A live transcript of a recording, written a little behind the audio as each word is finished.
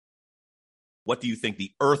what do you think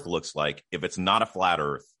the Earth looks like if it's not a flat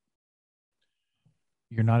Earth?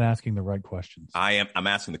 You're not asking the right questions. I'm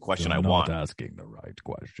asking the question You're I want. not asking the right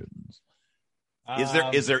questions.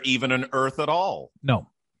 Is there even an Earth at all? No.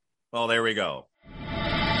 Well, there we go.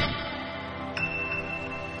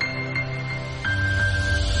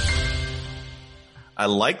 I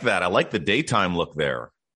like that. I like the daytime look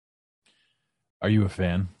there. Are you a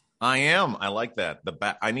fan? I am. I like that.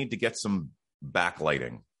 I need to get some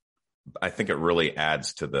backlighting. I think it really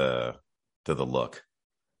adds to the look.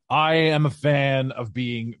 I am a fan of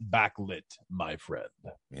being backlit, my friend.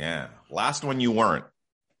 Yeah. Last one you weren't.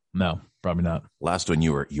 No, probably not. Last one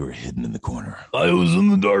you were hidden in the corner. I was in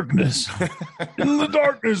the darkness. In the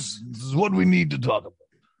darkness. This is what we need to talk about.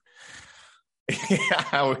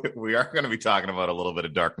 Yeah, we are going to be talking about a little bit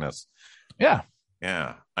of darkness. Yeah.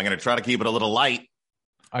 Yeah. I'm going to try to keep it a little light.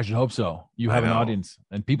 I should hope so. You have an audience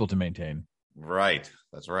and people to maintain. Right.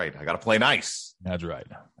 That's right. I got to play nice. That's right.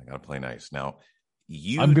 I got to play nice. Now,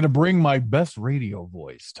 I'm going to bring my best radio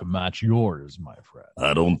voice to match yours, my friend.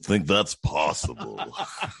 I don't think that's possible.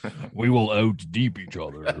 We will out deep each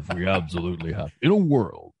other if we absolutely have. In a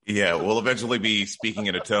world. Yeah, we'll eventually be speaking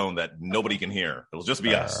in a tone that nobody can hear. It'll just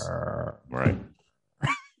be us. Right.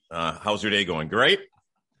 How's your day going? Great?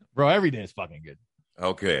 Bro, every day is fucking good.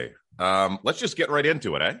 Okay. Let's just get right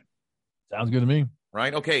into it, eh? Sounds good to me.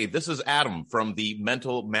 Right. Okay. This is Adam from the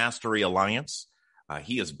Mental Mastery Alliance.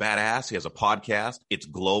 He is badass. He has a podcast. It's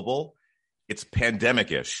global. It's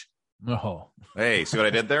pandemic-ish. Oh. Hey, see what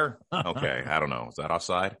I did there? Okay. I don't know. Is that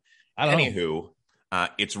offside? I don't know.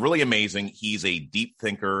 It's really amazing. He's a deep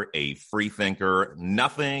thinker, a free thinker.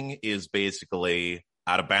 Nothing is basically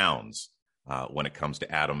out of bounds when it comes to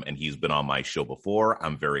Adam, and he's been on my show before.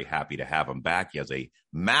 I'm very happy to have him back. He has a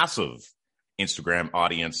massive Instagram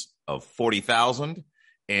audience of 40,000,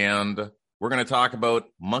 and we're going to talk about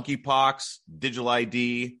monkeypox, digital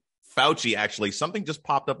ID, Fauci. Actually, something just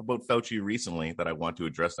popped up about Fauci recently that I want to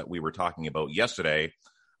address that we were talking about yesterday.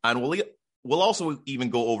 And we'll also even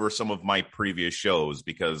go over some of my previous shows,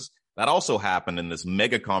 because that also happened in this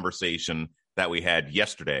mega conversation that we had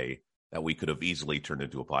yesterday that we could have easily turned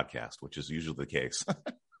into a podcast, which is usually the case.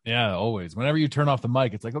 Yeah, always. Whenever you turn off the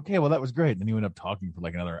mic, it's like, okay, well, that was great. And then you end up talking for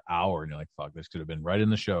like another hour, and you're like, fuck, this could have been right in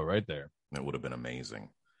the show right there. It would have been amazing.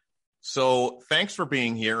 So thanks for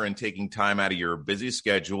being here and taking time out of your busy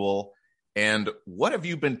schedule. And what have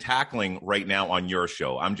you been tackling right now on your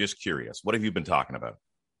show? I'm just curious. What have you been talking about?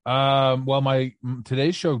 Well, my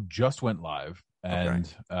today's show just went live, and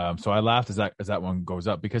so I laughed as that one goes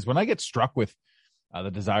up, because when I get struck with the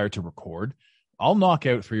desire to record, I'll knock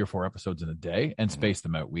out 3 or 4 episodes in a day and space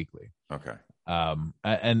them out weekly. Okay. And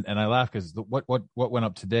I laugh because what went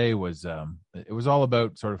up today was it was all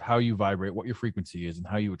about sort of how you vibrate, what your frequency is, and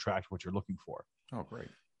how you attract what you're looking for. Oh, great.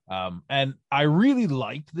 And I really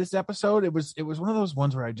liked this episode. It was one of those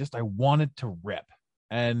ones where I wanted to rip.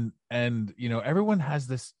 And you know, everyone has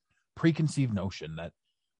this preconceived notion that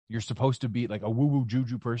you're supposed to be like a woo-woo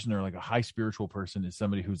juju person, or like a high spiritual person is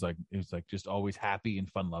somebody who's like just always happy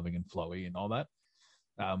and fun loving and flowy and all that.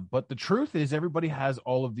 But the truth is, everybody has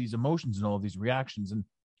all of these emotions and all of these reactions. And,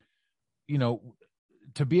 you know,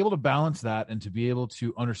 to be able to balance that and to be able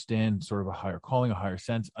to understand sort of a higher calling, a higher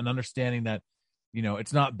sense, and understanding that, you know,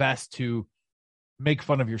 it's not best to make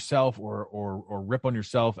fun of yourself or rip on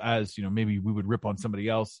yourself, as, you know, maybe we would rip on somebody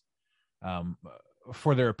else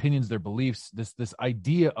for their opinions, their beliefs, this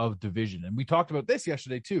idea of division. And we talked about this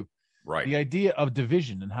yesterday too. Right. The idea of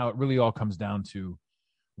division and how it really all comes down to,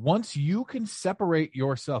 once you can separate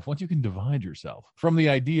yourself, once you can divide yourself from the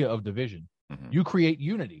idea of division, you create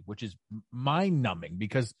unity, which is mind numbing,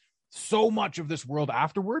 because so much of this world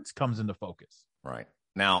afterwards comes into focus. Right.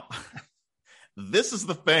 Now, this is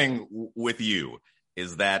the thing with you,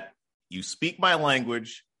 is that you speak my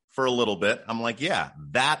language for a little bit. I'm like, yeah,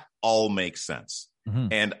 that all makes sense.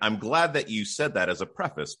 And I'm glad that you said that as a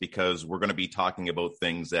preface, because we're going to be talking about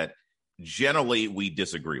things that generally we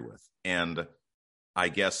disagree with. And I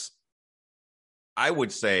guess I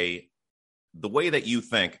would say the way that you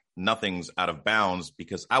think, nothing's out of bounds,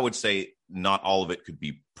 because I would say not all of it could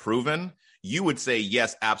be proven. You would say,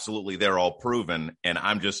 yes, absolutely, they're all proven, and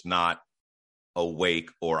I'm just not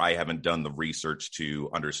awake, or I haven't done the research to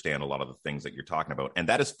understand a lot of the things that you're talking about. And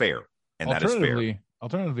that is fair. And that is fair.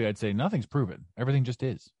 Alternatively, I'd say nothing's proven. Everything just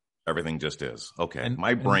is. Everything just is. Okay.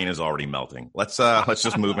 My brain is already melting. Let's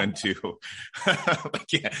just move into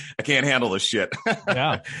I can't handle this shit.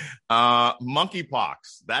 Yeah. Monkeypox.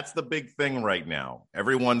 That's the big thing right now.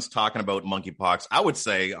 Everyone's talking about monkeypox. I would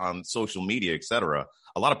say on social media, etc.,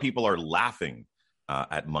 a lot of people are laughing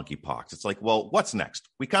at monkeypox. It's like, well, what's next?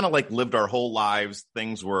 We kind of like lived our whole lives.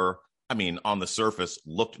 Things were I mean, on the surface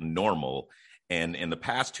looked normal. And in the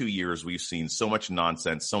past 2 years, we've seen so much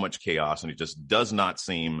nonsense, so much chaos, and it just does not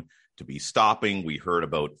seem to be stopping. We heard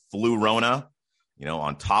about flu Rona,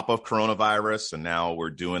 on top of coronavirus, and now we're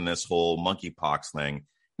doing this whole monkeypox thing.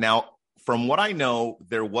 Now, from what I know,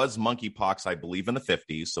 there was monkeypox, I believe, in the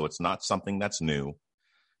 50s, so it's not something that's new.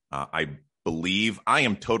 I believe, I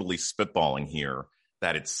am totally spitballing here,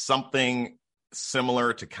 that it's something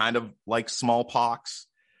similar to kind of like smallpox,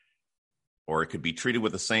 or it could be treated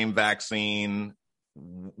with the same vaccine.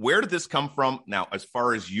 Where did this come from? Now, as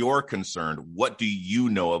far as you're concerned, what do you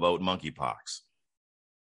know about monkeypox?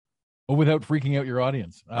 Well, without freaking out your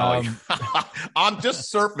audience. I'm just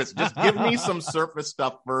surface. Just give me some surface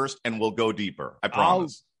stuff first, and we'll go deeper. I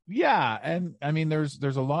promise. Yeah, and I mean, there's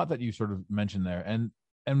a lot that you sort of mentioned there,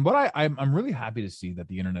 and what I'm really happy to see that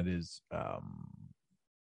the internet is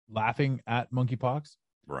laughing at monkeypox.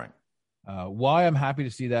 Right. Why I'm happy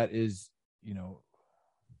to see that is,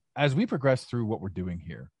 as we progress through what we're doing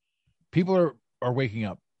here, people are waking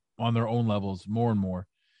up on their own levels more and more.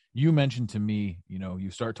 You mentioned to me,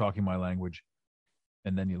 you start talking my language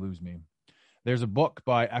and then you lose me. There's a book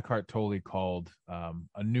by Eckhart Tolle called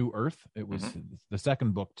A New Earth. It was the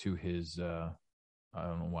second book to his, I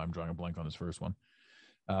don't know why I'm drawing a blank on his first one,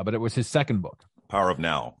 but it was his second book. Power of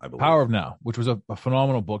Now, I believe. Power of Now, which was a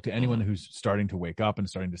phenomenal book to anyone who's starting to wake up and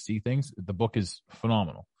starting to see things. The book is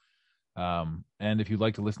phenomenal. And if you'd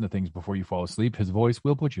like to listen to things before you fall asleep, his voice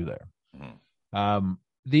will put you there.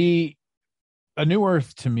 A New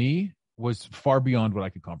Earth to me was far beyond what I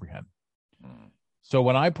could comprehend. So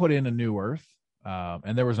when I put in A New Earth,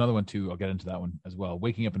 and there was another one too, I'll get into that one as well,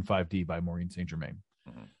 Waking Up in 5D by Maureen St. Germain.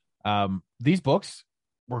 These books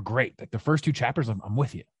were great. Like the first two chapters, I'm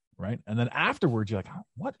with you, right? And then afterwards, you're like, oh,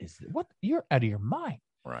 what is it? What? You're out of your mind.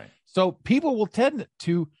 Right. So people will tend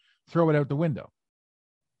to throw it out the window.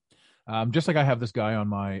 Just like I have this guy on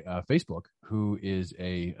my Facebook who is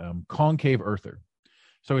a concave earther.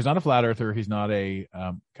 So he's not a flat earther. He's not a,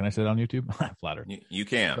 can I say that on YouTube? Flat earth. You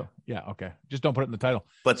can. So, yeah. Okay. Just don't put it in the title.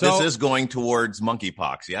 But this is going towards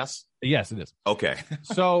monkeypox. Yes. Yes, it is. Okay.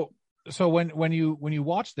 So when you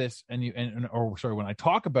watch this when I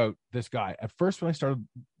talk about this guy, at first when I started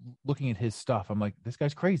looking at his stuff, I'm like, this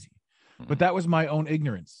guy's crazy. But that was my own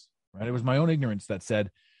ignorance, right? It was my own ignorance that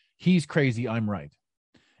said, he's crazy, I'm right.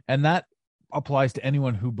 And that applies to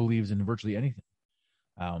anyone who believes in virtually anything.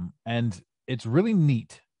 And it's really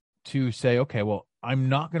neat to say, okay, well, I'm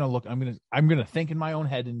not going to look, I'm going to think in my own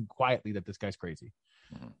head and quietly that this guy's crazy,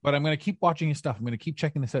 but I'm going to keep watching his stuff. I'm going to keep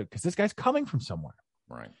checking this out because this guy's coming from somewhere.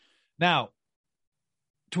 Right. Now,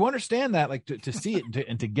 to understand that, like to see it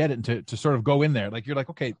and to get it and to sort of go in there, like, you're like,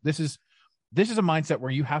 okay, this is a mindset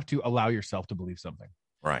where you have to allow yourself to believe something.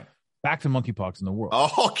 Right. Back to monkeypox in the world.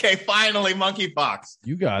 Oh, okay. Finally, monkeypox.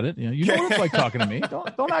 You got it. You know what it's like talking to me.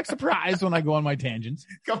 Don't act surprised when I go on my tangents.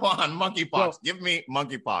 Come on, monkeypox. Give me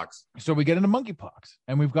monkeypox. So we get into monkeypox,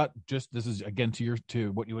 and we've got this is again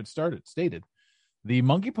to what you had stated. The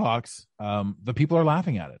monkeypox, the people are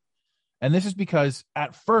laughing at it. And this is because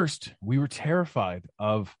at first we were terrified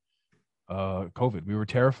of COVID. We were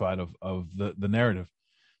terrified of the narrative.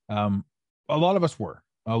 A lot of us were.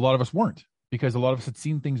 A lot of us weren't, because a lot of us had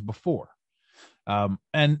seen things before.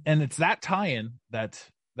 And it's that tie-in that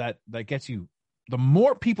gets you. The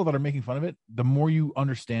more people that are making fun of it, the more you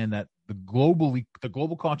understand that the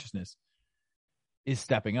global consciousness is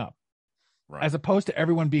stepping up. Right. As opposed to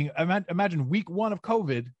everyone being, imagine week 1 of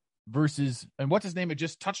COVID versus, and what's his name? It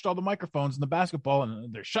just touched all the microphones in the basketball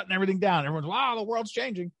and they're shutting everything down. Everyone's, wow, the world's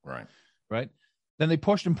changing. Right. Then they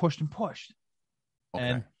pushed and pushed and pushed. Okay.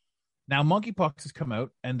 And now monkeypox has come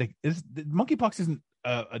out, and monkeypox isn't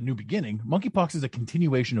a new beginning. Monkeypox is a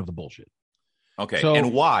continuation of the bullshit. Okay. So,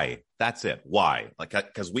 and why? That's it. Why? Like,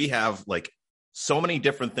 because we have like so many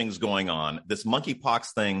different things going on. This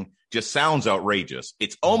monkeypox thing just sounds outrageous.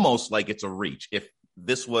 It's almost like it's a reach. If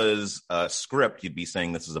this was a script, you'd be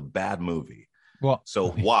saying this is a bad movie. Well, so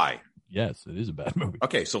why? Yes, it is a bad movie.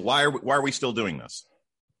 Okay. So why are we still doing this?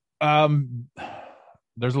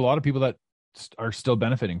 There's a lot of people that are still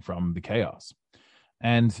benefiting from the chaos,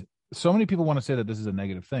 and so many people want to say that this is a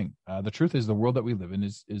negative thing. The truth is, the world that we live in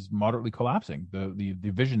is moderately collapsing.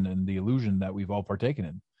 The vision and the illusion that we've all partaken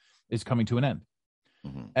in is coming to an end,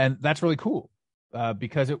 and that's really cool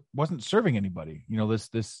because it wasn't serving anybody.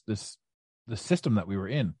 The system that we were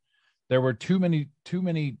in, there were too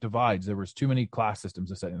many divides. There was too many class systems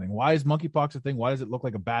to set anything. Why is monkeypox a thing? Why does it look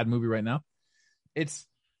like a bad movie right now? It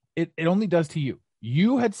only does to you.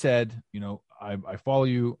 You had said, I follow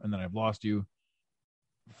you, and then I've lost you.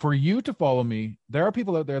 For you to follow me, there are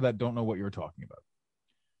people out there that don't know what you're talking about,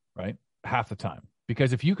 right? Half the time,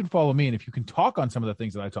 Because if you can follow me and if you can talk on some of the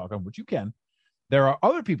things that I talk on, which you can, there are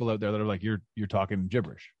other people out there that are like, you're talking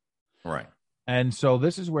gibberish. Right. And so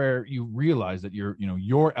this is where you realize that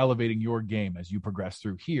you're elevating your game as you progress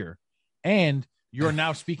through here. And you're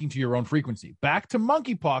now speaking to your own frequency. Back to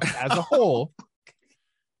monkeypox as a whole.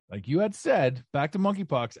 Like you had said, back to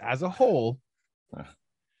monkeypox as a whole.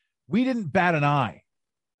 We didn't bat an eye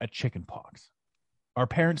at chickenpox. Our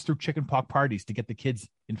parents threw chickenpox parties to get the kids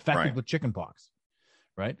infected with chickenpox.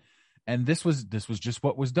 Right. And this was just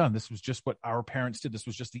what was done. This was just what our parents did. This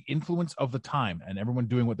was just the influence of the time and everyone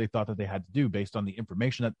doing what they thought that they had to do based on the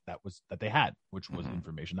information that they had, which was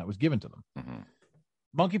information that was given to them.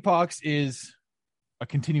 Monkeypox is a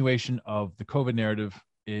continuation of the COVID narrative,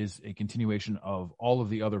 is a continuation of all of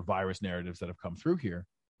the other virus narratives that have come through here.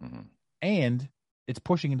 And it's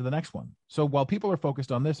pushing into the next one. So while people are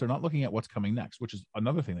focused on this, they're not looking at what's coming next, which is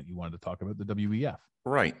another thing that you wanted to talk about, the WEF.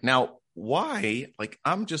 Right. Now, why, like,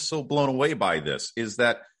 I'm just so blown away by this, is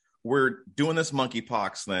that we're doing this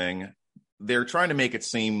monkeypox thing. They're trying to make it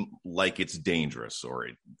seem like it's dangerous or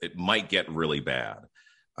it might get really bad.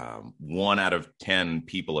 1 out of 10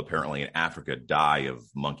 people apparently in Africa die of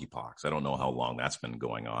monkeypox. I don't know how long that's been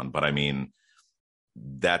going on, but I mean,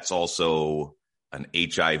 that's also an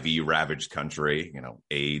HIV ravaged country,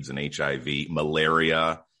 AIDS and HIV,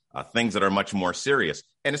 malaria, things that are much more serious.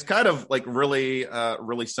 And it's kind of like really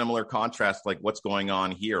similar contrast, like what's going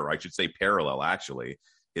on here. I should say parallel, actually,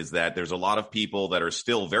 is that there's a lot of people that are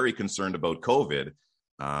still very concerned about COVID,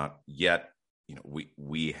 yet,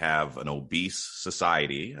 we have an obese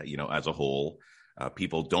society, as a whole.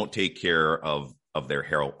 People don't take care of their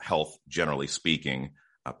health, generally speaking.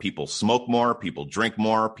 People smoke more, people drink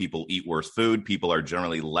more, people eat worse food, people are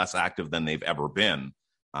generally less active than they've ever been.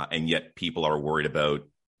 And yet people are worried about,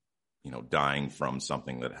 dying from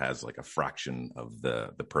something that has like a fraction of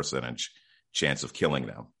the percentage chance of killing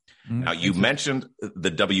them. Now, you mentioned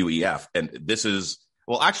the WEF, and this is,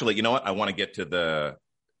 well, actually, you know what? I want to get to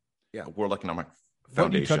we're looking at my foundation.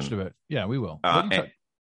 What you touched about. Yeah, we will.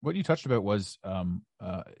 What you touched about was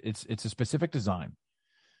it's a specific design.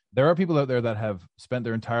 There are people out there that have spent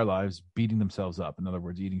their entire lives beating themselves up. In other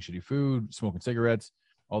words, eating shitty food, smoking cigarettes,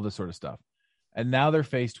 all this sort of stuff. And now they're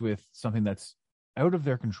faced with something that's out of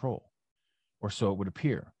their control, or so it would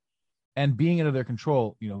appear. And being out of their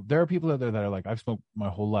control, there are people out there that are like, I've smoked my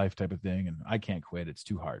whole life type of thing, and I can't quit. It's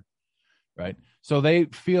too hard. Right. So they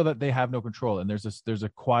feel that they have no control. And there's a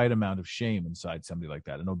quiet amount of shame inside somebody like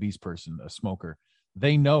that. An obese person, a smoker,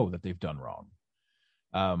 they know that they've done wrong.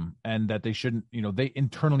 And that they shouldn't, they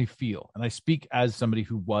internally feel, and I speak as somebody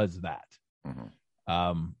who was that.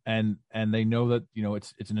 And they know that,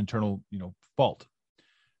 it's an internal, fault,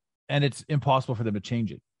 and it's impossible for them to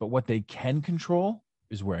change it. But what they can control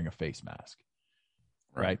is wearing a face mask.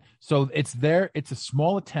 Right. So it's a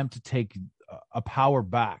small attempt to take a power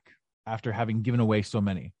back after having given away so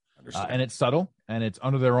many. And it's subtle, and it's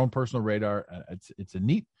under their own personal radar. It's a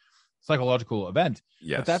neat psychological event.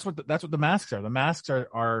 Yes. But that's what the masks are. The masks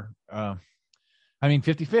are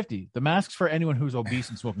 50-50. The masks for anyone who's obese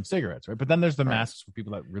and smoking cigarettes, right? But then there's the masks for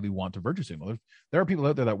people that really want to virtue signal. There are people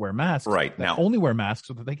out there that wear masks, right? That only wear masks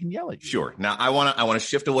so that they can yell at you. Sure. Now I want to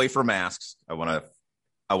shift away from masks. I want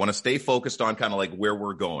to stay focused on kind of like where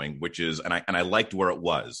we're going, which is, and I liked where it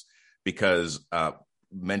was, because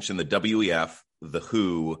mentioned the WEF, the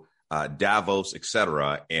WHO, Davos,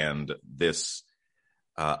 etc., and this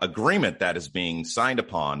agreement that is being signed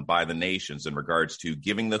upon by the nations in regards to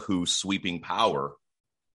giving the WHO sweeping power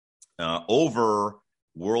over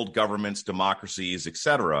world governments, democracies,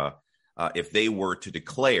 etc., if they were to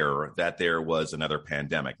declare that there was another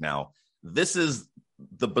pandemic. Now, this is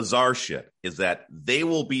the bizarre shit, is that they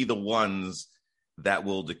will be the ones that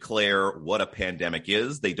will declare what a pandemic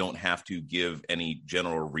is. They don't have to give any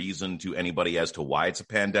general reason to anybody as to why it's a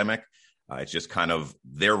pandemic. It's just kind of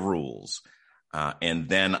their rules. And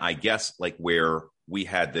then I guess like where we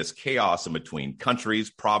had this chaos in between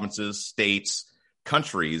countries, provinces, states,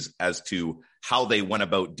 countries as to how they went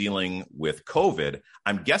about dealing with COVID.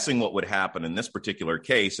 I'm guessing what would happen in this particular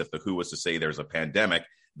case, if the WHO was to say there's a pandemic,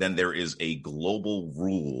 then there is a global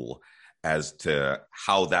rule as to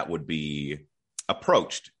how that would be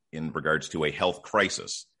approached in regards to a health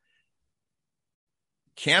crisis.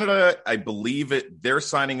 Canada, I believe they're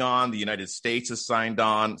signing on. The United States has signed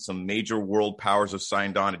on. Some major world powers have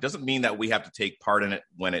signed on. It doesn't mean that we have to take part in it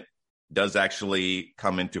when it does actually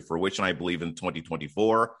come into fruition, I believe, in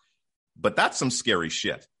 2024. But that's some scary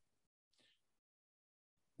shit.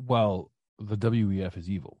 Well, the WEF is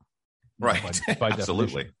evil. Right. By Absolutely.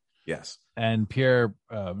 Definition. Yes. And Pierre,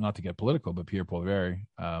 not to get political, but Pierre Poilievre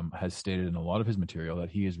has stated in a lot of his material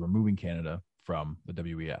that he is removing Canada from the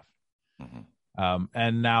WEF. Mm-hmm.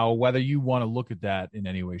 And now, whether you want to look at that in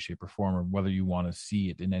any way, shape, or form, or whether you want to see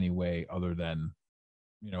it in any way other than,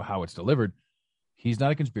 how it's delivered, he's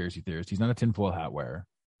not a conspiracy theorist. He's not a tinfoil hat wearer.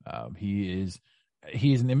 He is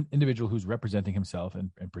an individual who's representing himself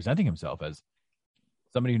and presenting himself as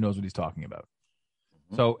somebody who knows what he's talking about.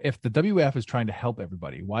 Mm-hmm. So if the WF is trying to help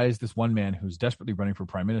everybody, why is this one man who's desperately running for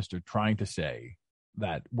prime minister trying to say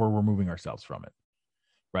that we're removing ourselves from it?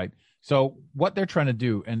 Right. So what they're trying to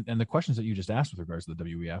do, and the questions that you just asked with regards to the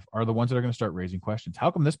WEF are the ones that are going to start raising questions. How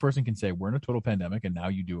come this person can say we're in a total pandemic and now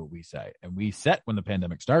you do what we say? And we set when the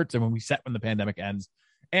pandemic starts and when we set when the pandemic ends,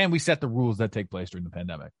 and we set the rules that take place during the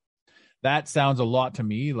pandemic. That sounds a lot to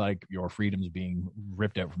me like your freedom's being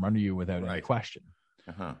ripped out from under you without any question.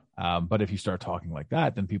 Uh-huh. But if you start talking like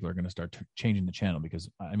that, then people are going to start changing the channel, because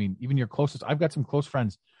even your closest, I've got some close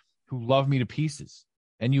friends who love me to pieces,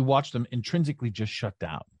 and you watch them intrinsically just shut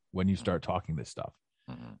down when you start talking this stuff.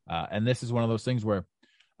 Mm-hmm. And this is one of those things where,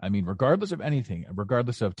 regardless of anything,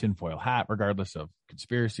 regardless of tinfoil hat, regardless of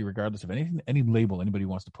conspiracy, regardless of anything, any label anybody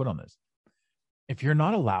wants to put on this, if you're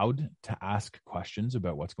not allowed to ask questions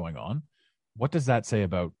about what's going on, what does that say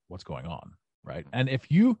about what's going on? Right. And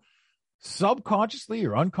if you subconsciously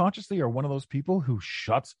or unconsciously are one of those people who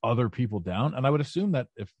shuts other people down, and I would assume that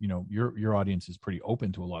if, your audience is pretty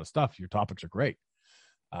open to a lot of stuff, your topics are great.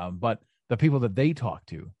 But the people that they talk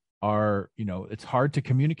to are, it's hard to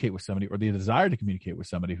communicate with somebody, or the desire to communicate with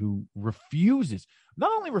somebody who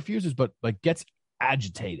not only refuses, but like gets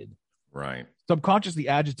agitated. Right. Subconsciously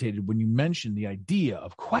agitated when you mention the idea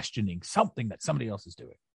of questioning something that somebody else is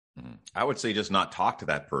doing. I would say just not talk to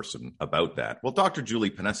that person about that. Well, Dr. Julie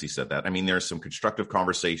Ponesse said that. There's some constructive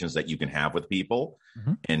conversations that you can have with people,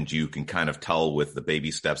 mm-hmm. and you can kind of tell with the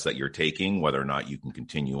baby steps that you're taking whether or not you can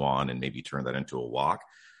continue on and maybe turn that into a walk.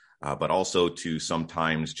 But also to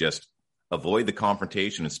sometimes just avoid the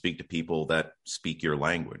confrontation and speak to people that speak your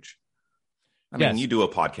language. You do a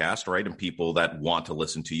podcast, right? And people that want to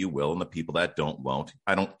listen to you will, and the people that won't.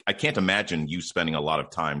 I can't imagine you spending a lot of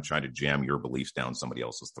time trying to jam your beliefs down somebody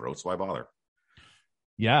else's throat. So why bother?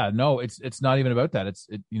 Yeah, no, it's not even about that.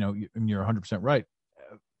 You're 100% right.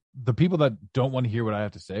 The people that don't want to hear what I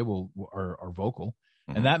have to say are vocal.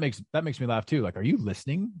 Mm-hmm. And that makes me laugh too. Like, are you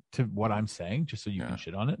listening to what I'm saying just so you can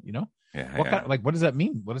shit on it? What does that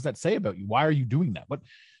mean? What does that say about you? Why are you doing that?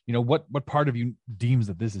 What part of you deems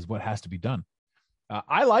that this is what has to be done?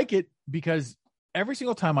 I like it because every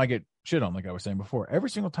single time I get shit on, like I was saying before, every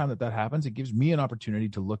single time that happens, it gives me an opportunity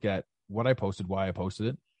to look at what I posted, why I posted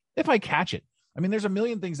it, if I catch it. There's a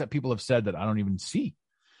million things that people have said that I don't even see,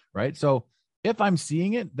 right? So if I'm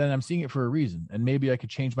seeing it, then I'm seeing it for a reason, and maybe I could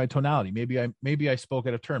change my tonality. Maybe I spoke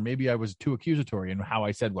out of turn. Maybe I was too accusatory in how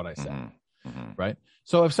I said what I said, mm-hmm. right?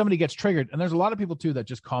 So if somebody gets triggered, and there's a lot of people too that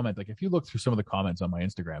just comment, like if you look through some of the comments on my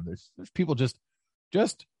Instagram, there's people just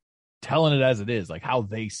telling it as it is, like how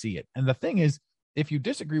they see it. And the thing is, if you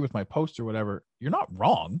disagree with my post or whatever, you're not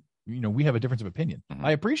wrong. We have a difference of opinion. Mm-hmm.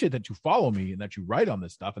 I appreciate that you follow me and that you write on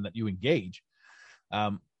this stuff and that you engage.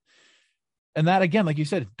 And that, again, like you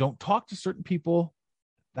said, don't talk to certain people,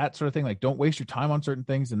 that sort of thing. Like, don't waste your time on certain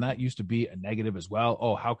things. And that used to be a negative as well.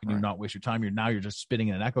 Oh, how can you not waste your time? You're just spinning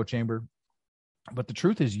in an echo chamber. But the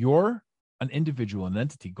truth is, you're an individual, an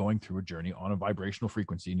entity going through a journey on a vibrational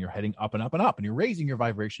frequency, and you're heading up and up and up, and you're raising your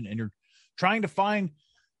vibration, and you're trying to find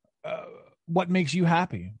what makes you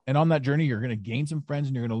happy. And on that journey, you're going to gain some friends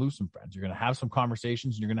and you're going to lose some friends. You're going to have some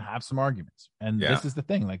conversations and you're going to have some arguments. And this is the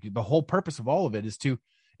thing, like the whole purpose of all of it is to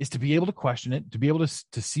be able to question it, to be able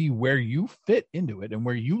to see where you fit into it and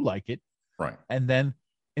where you like it. Right. And then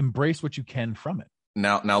embrace what you can from it.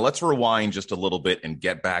 Now let's rewind just a little bit and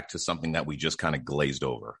get back to something that we just kind of glazed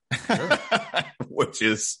over, sure. Which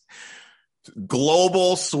is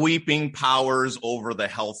global sweeping powers over the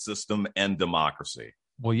health system and democracy.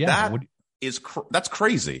 Well, yeah, that's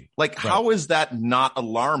crazy. Like, right. How is that not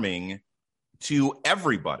alarming to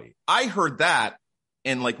everybody? I heard that,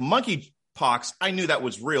 and like monkeypox, I knew that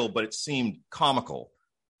was real, but it seemed comical.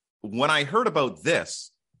 When I heard about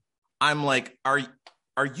this, I'm like, are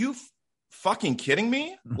you fucking kidding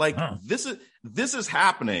me? Like, this is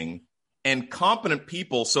happening, and competent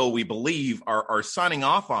people, so we believe, are signing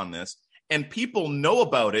off on this, and people know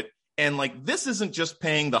about it. And like, this isn't just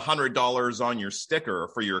paying the $100 on your sticker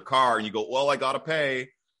for your car, and you go, well, I got to pay.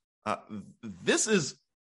 This is,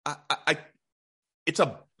 it's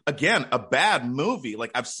a bad movie.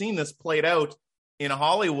 Like, I've seen this played out in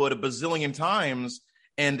Hollywood a bazillion times,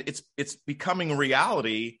 and it's becoming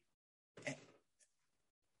reality.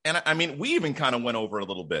 And I mean, we even kind of went over it a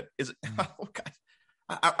little bit.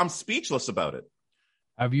 I'm speechless about it.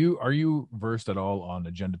 Are you versed at all on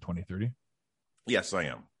Agenda 2030? Yes, I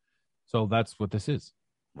am. So that's what this is.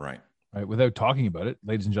 Right. Right. Without talking about it,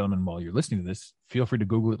 ladies and gentlemen, while you're listening to this, feel free to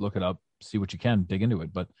Google it, look it up, see what you can, dig into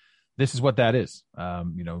it. But this is what that is.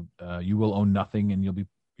 You will own nothing and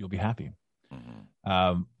you'll be happy.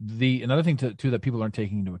 Another thing too that people aren't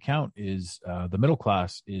taking into account is the middle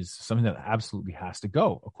class is something that absolutely has to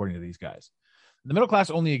go, according to these guys. The middle class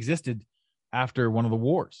only existed after one of the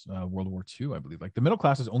wars, World War II, I believe. Like the middle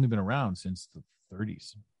class has only been around since the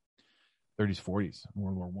 30s, 40s,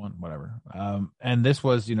 World War I, whatever. And this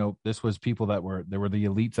was people that were the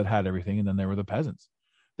elites that had everything, and then there were the peasants.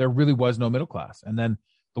 There really was no middle class. And then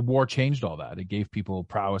the war changed all that. It gave people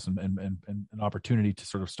prowess and an opportunity to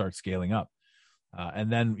sort of start scaling up.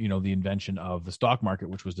 And then, the invention of the stock market,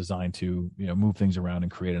 which was designed to, move things around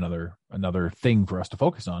and create another thing for us to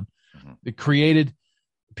focus on. It created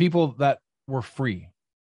people that were free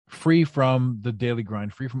from the daily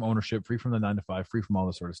grind, free from ownership, free from the 9 to 5, free from all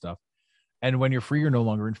this sort of stuff. And when you're free, you're no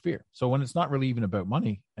longer in fear. So when it's not really even about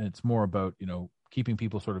money and it's more about, keeping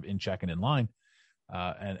people sort of in check and in line,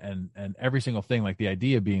 and every single thing, like the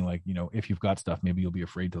idea being like, if you've got stuff, maybe you'll be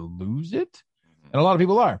afraid to lose it. And a lot of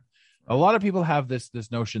people are. A lot of people have this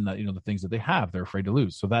notion that, the things that they have, they're afraid to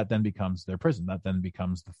lose. So that then becomes their prison. That then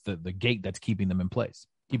becomes the gate that's keeping them in place,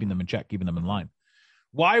 keeping them in check, keeping them in line.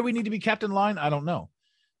 Why we need to be kept in line, I don't know.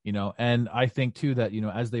 And I think too that,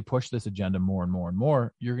 as they push this agenda more and more and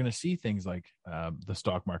more, you're going to see things like the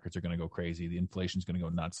stock markets are going to go crazy. The inflation's going to go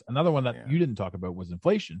nuts. Another one that you didn't talk about was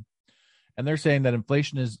inflation. And they're saying that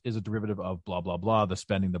inflation is a derivative of blah, blah, blah, the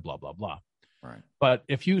spending, the blah, blah, blah. Right. But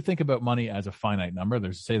if you think about money as a finite number,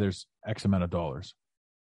 there's X amount of dollars,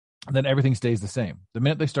 then everything stays the same. The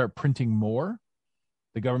minute they start printing more,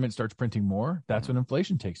 the government starts printing more, that's when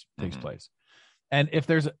inflation takes place. And if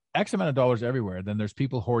there's X amount of dollars everywhere, then there's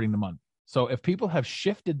people hoarding the money. So if people have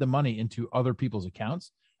shifted the money into other people's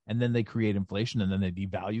accounts and then they create inflation and then they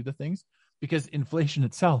devalue the things, because inflation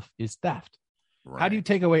itself is theft. Right. How do you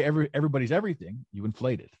take away everybody's everything? You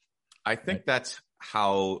inflate it. I think that's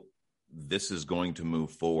how this is going to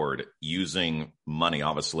move forward, using money,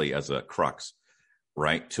 obviously, as a crux,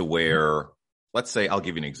 right? To where, let's say, I'll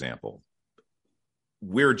give you an example.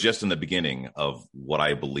 We're just in the beginning of what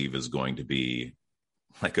I believe is going to be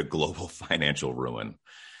like a global financial ruin.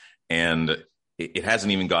 And it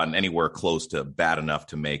hasn't even gotten anywhere close to bad enough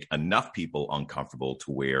to make enough people uncomfortable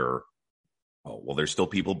to where, there's still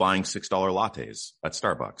people buying $6 lattes at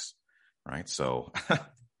Starbucks, right? So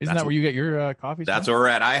isn't that where you get your coffee? That's where we're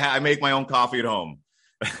at. I make my own coffee at home.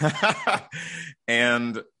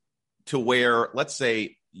 And to where, let's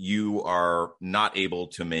say you are not able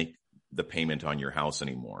to make the payment on your house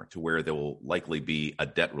anymore, to where there will likely be a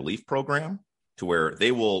debt relief program, to where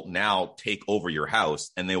they will now take over your house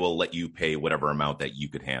and they will let you pay whatever amount that you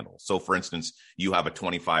could handle. So for instance, you have a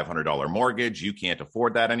 $2,500 mortgage. You can't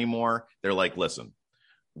afford that anymore. They're like, listen,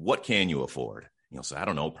 what can you afford? So I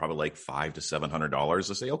don't know, probably like $500 to $700.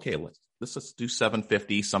 They say, okay, let's do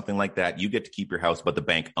 $750, something like that. You get to keep your house, but the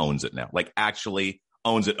bank owns it now. Like actually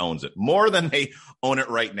owns it more than they own it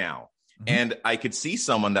right now. And I could see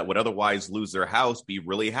someone that would otherwise lose their house be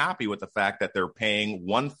really happy with the fact that they're paying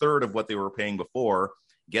 1/3 of what they were paying before,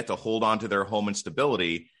 get to hold on to their home and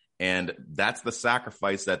stability. And that's the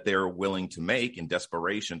sacrifice that they're willing to make in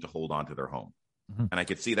desperation to hold on to their home. And I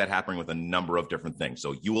could see that happening with a number of different things.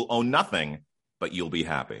 So you will own nothing, but you'll be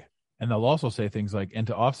happy. And they'll also say things like, and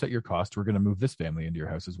to offset your cost, we're going to move this family into your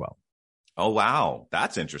house as well. Oh, wow.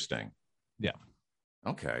 That's interesting. Yeah.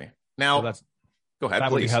 Okay. Now, go ahead,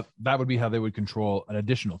 please. That would be how they would control an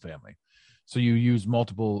additional family. So you use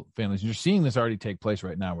multiple families. You're seeing this already take place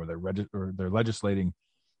right now where they're legislating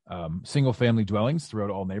single family dwellings throughout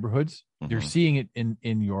all neighborhoods. You're seeing it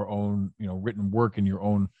in your own, written work in your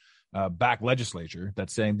own back legislature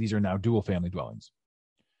that's saying these are now dual family dwellings.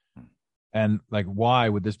 And like, why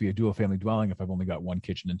would this be a dual family dwelling if I've only got one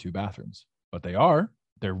kitchen and 2 bathrooms? But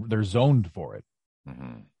they're zoned for it.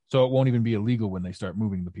 So it won't even be illegal when they start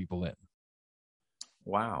moving the people in.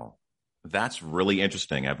 Wow. That's really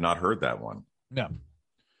interesting. I've not heard that one. Yeah.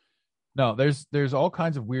 No, there's all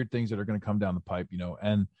kinds of weird things that are going to come down the pipe,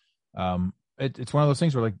 and it's one of those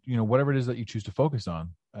things where, like, whatever it is that you choose to focus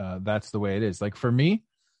on, that's the way it is. Like for me,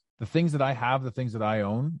 the things that I have, the things that I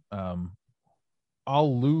own,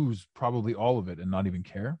 I'll lose probably all of it and not even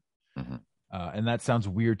care. And that sounds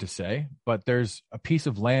weird to say, but there's a piece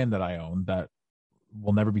of land that I own that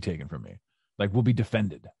will never be taken from me. Like, will be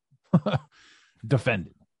defended.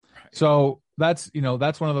 Defended. Right. So that's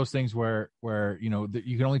one of those things where you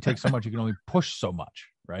can only take so much, you can only push so much,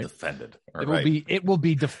 right? Defended. It will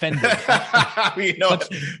be defended. we know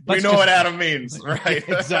what Adam means, right?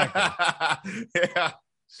 Exactly. Yeah.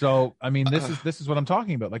 So, I mean, this is what I'm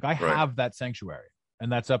talking about. Like I Right. have that sanctuary, and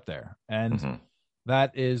that's up there. And Mhm.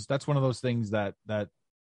 that's one of those things that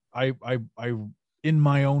I in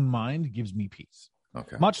my own mind gives me peace.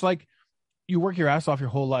 Okay. Much like you work your ass off your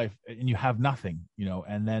whole life and you have nothing, you know,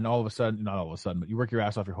 and then all of a sudden, not all of a sudden, but you work your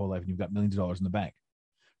ass off your whole life and you've got millions of dollars in the bank,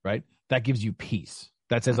 right? That gives you peace.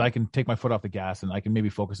 That says I can take my foot off the gas and I can maybe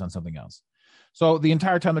focus on something else. So the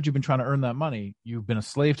entire time that you've been trying to earn that money, you've been a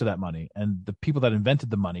slave to that money. And the people that invented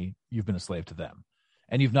the money, you've been a slave to them.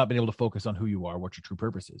 And you've not been able to focus on who you are, what your true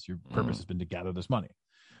purpose is. Your purpose has been to gather this money.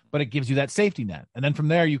 But it gives you that safety net. And then from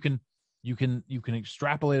there you can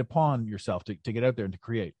extrapolate upon yourself to get out there and to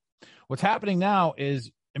create. What's happening now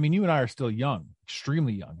is, I mean, you and I are still young,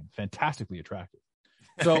 extremely young and fantastically attractive.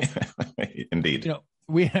 So Indeed. you know,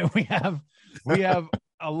 we have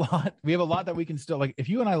a lot that we can still, like, if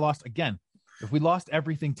you and I lost again, if we lost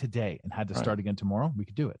everything today and had to start again tomorrow, we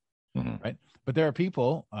could do it. Right. But there are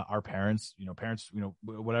people, our parents,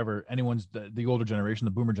 whatever, anyone's the older generation,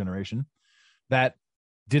 the boomer generation, that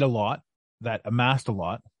did a lot, that amassed a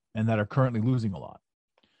lot, and that are currently losing a lot.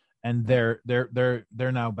 And they're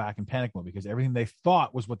now back in panic mode because everything they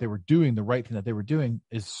thought was what they were doing, the right thing that they were doing,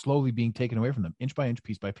 is slowly being taken away from them, inch by inch,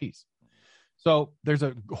 piece by piece. So there's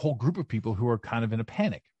a whole group of people who are kind of in a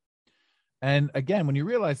panic. And again, when you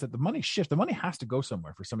realize that the money shifts, the money has to go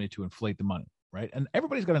somewhere for somebody to inflate the money, right? And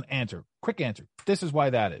everybody's got an answer, quick answer. This is why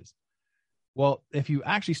that is. Well, if you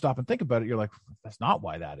actually stop and think about it, you're like, that's not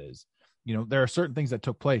why that is. You know, there are certain things that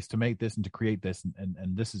took place to make this and to create this,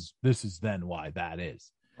 and this is then why that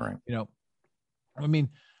is. Right. You know, I mean,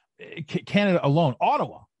 Canada alone,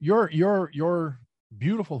 Ottawa, your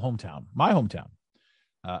beautiful hometown, my hometown,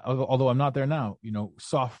 although I'm not there now, you know,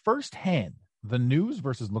 saw firsthand the news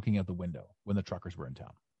versus looking out the window when the truckers were in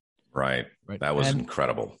town. Right. That was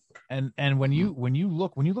incredible. And when you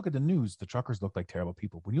look at the news, the truckers look like terrible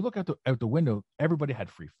people. When you look out the window, everybody had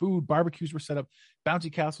free food, barbecues were set up,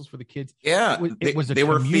 bouncy castles for the kids. Yeah, they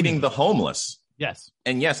were feeding the homeless. Yes,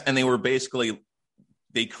 and they were basically,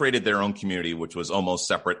 they created their own community, which was almost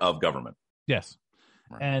separate of government. Yes,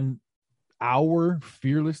 right. And our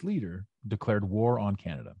fearless leader declared war on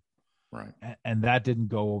Canada. Right. And that didn't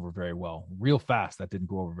go over very well. Real fast, that didn't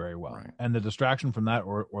go over very well. Right. And the distraction from that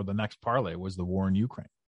or the next parlay was the war in Ukraine.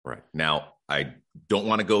 Right. Now, I don't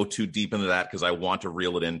want to go too deep into that because I want to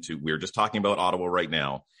reel it into, we're just talking about Ottawa right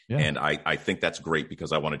now. Yeah. And I think that's great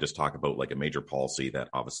because I want to just talk about like a major policy that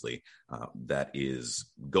obviously that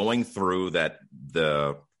is going through, that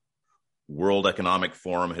the World Economic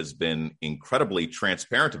Forum has been incredibly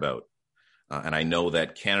transparent about. And I know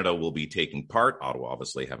that Canada will be taking part, Ottawa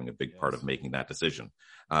obviously having a big part of making that decision.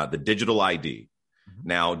 The digital ID. Mm-hmm.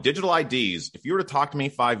 Now, digital IDs, if you were to talk to me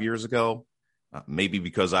 5 years ago, maybe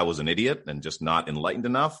because I was an idiot and just not enlightened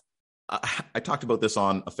enough, I talked about this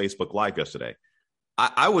on a Facebook Live yesterday.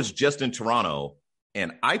 I was just in Toronto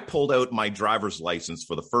and I pulled out my driver's license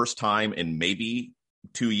for the first time in maybe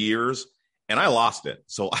 2 years and I lost it.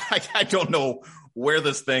 So I don't know where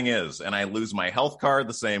this thing is. And I lose my health card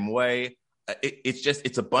the same way.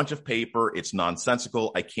 It's a bunch of paper. It's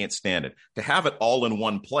nonsensical. I can't stand it. To have it all in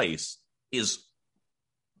one place is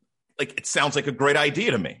like, it sounds like a great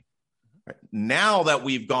idea to me. Right. Now that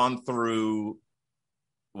we've gone through,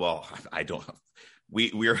 well, I don't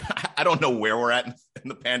know where we're at in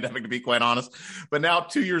the pandemic, to be quite honest. But now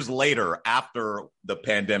 2 years later, after the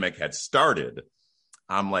pandemic had started,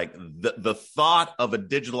 I'm like, the thought of a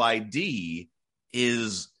digital ID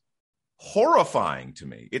is horrifying to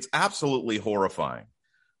me. It's absolutely horrifying.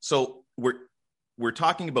 So we're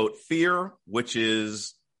talking about fear, which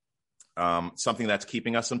is something that's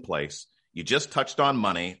keeping us in place. You just touched on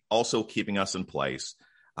money, also keeping us in place.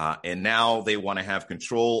 And now they want to have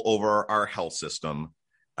control over our health system,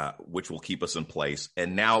 which will keep us in place.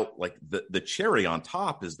 And now, like, the cherry on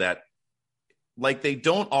top is that, like, they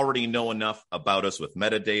don't already know enough about us with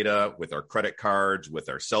metadata, with our credit cards, with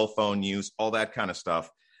our cell phone use, all that kind of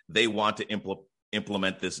stuff. They want to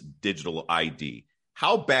implement this digital ID.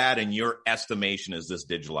 How bad, in your estimation, is this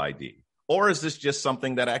digital ID? Or is this just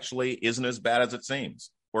something that actually isn't as bad as it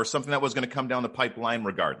seems? Or something that was going to come down the pipeline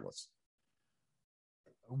regardless?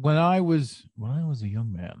 When I was a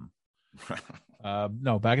young man,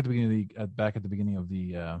 no, back at the beginning of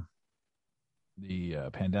the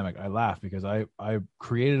pandemic, I laughed because I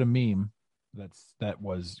created a meme that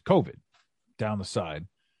was COVID down the side,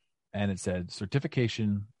 and it said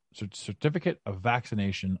certificate of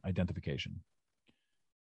vaccination identification.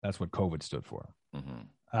 That's what COVID stood for.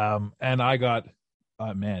 Mm-hmm. And I got,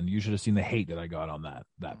 man, you should have seen the hate that I got on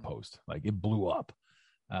that post. Like, it blew up.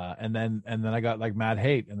 And then I got like mad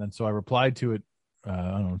hate. And then so I replied to it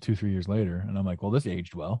I don't know, 2-3 years later, and I'm like, well, this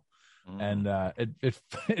aged well. Mm. And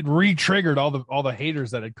it re-triggered all the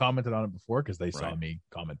haters that had commented on it before because they saw me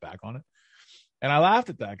comment back on it. And I laughed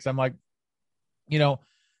at that because I'm like,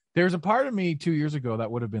 there's a part of me 2 years ago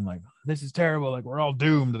that would have been like, this is terrible, like we're all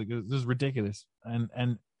doomed, like, this is ridiculous,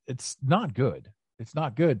 and it's not good. It's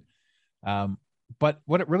not good. But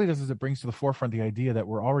what it really does is it brings to the forefront the idea that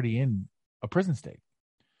we're already in a prison state.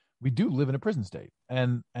 We do live in a prison state,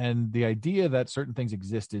 and the idea that certain things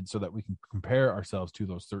existed so that we can compare ourselves to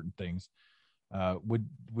those certain things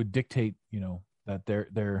would dictate, that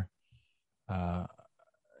they're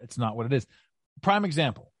it's not what it is. Prime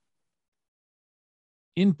example: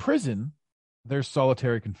 in prison, there's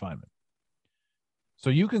solitary confinement,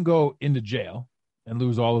 so you can go into jail and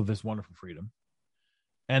lose all of this wonderful freedom,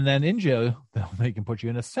 and then in jail they can put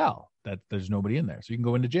you in a cell that there's nobody in there, so you can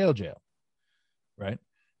go into jail, right?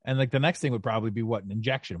 And like the next thing would probably be an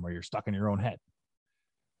injection where you're stuck in your own head.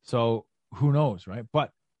 So who knows, right? But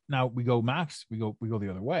now we go the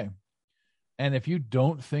other way. And if you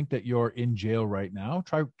don't think that you're in jail right now,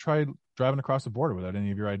 try driving across the border without any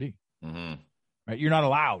of your ID. Mm-hmm. Right? You're not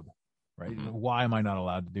allowed, right? Mm-hmm. Why am I not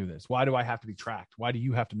allowed to do this? Why do I have to be tracked? Why do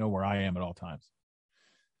you have to know where I am at all times?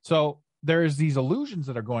 So there's these illusions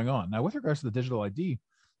that are going on. Now, with regards to the digital ID,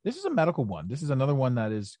 this is a medical one. This is another one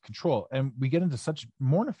that is control. And we get into such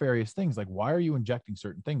more nefarious things. Like, why are you injecting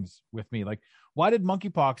certain things with me? Like, why did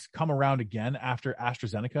monkeypox come around again after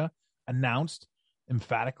AstraZeneca announced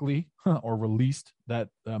emphatically or released that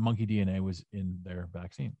monkey DNA was in their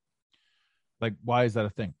vaccine? Like, why is that a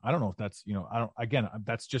thing? I don't know if that's,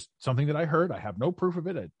 that's just something that I heard. I have no proof of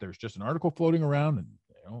it. There's just an article floating around,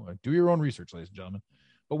 and, do your own research, ladies and gentlemen.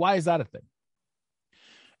 But why is that a thing?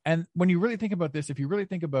 And when you really think about this, if you really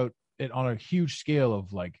think about it on a huge scale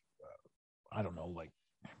of I don't know, like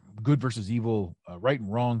good versus evil, right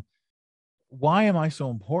and wrong, why am I so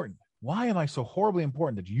important? Why am I so horribly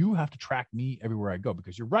important that you have to track me everywhere I go?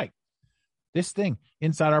 Because you're right. This thing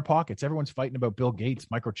inside our pockets, everyone's fighting about Bill Gates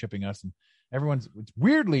microchipping us, and everyone's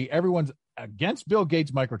against Bill Gates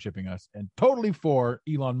microchipping us and totally for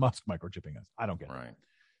Elon Musk microchipping us. I don't get it. Right.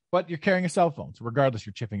 But you're carrying a cell phone, so regardless,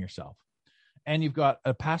 you're chipping yourself. And you've got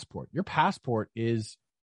a passport. Your passport is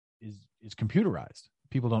computerized.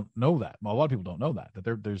 People don't know that. Well, a lot of people don't know that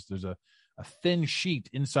there's a thin sheet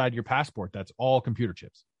inside your passport that's all computer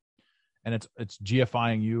chips, and it's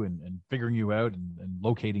GFIing you and figuring you out and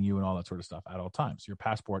locating you and all that sort of stuff at all times. So your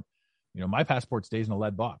passport, my passport stays in a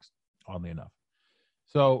lead box, oddly enough.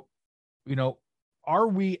 So, are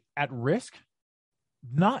we at risk?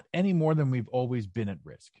 Not any more than we've always been at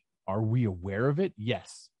risk. Are we aware of it?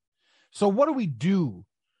 Yes. So what do we do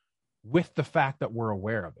with the fact that we're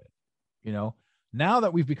aware of it? Now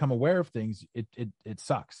that we've become aware of things, it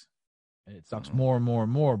sucks. It sucks Mm-hmm. more and more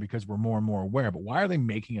and more because we're more and more aware. But why are they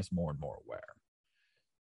making us more and more aware?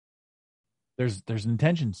 There's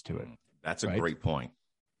intentions to it. That's a right? great point.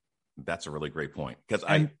 That's a really great point. Because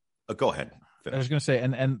go ahead. Finish. I was going to say,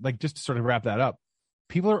 and like, just to sort of wrap that up,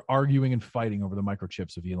 people are arguing and fighting over the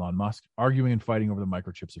microchips of Elon Musk, arguing and fighting over the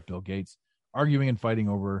microchips of Bill Gates, arguing and fighting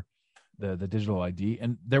over the digital ID.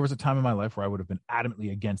 And there was a time in my life where I would have been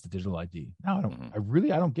adamantly against the digital ID. Now I don't.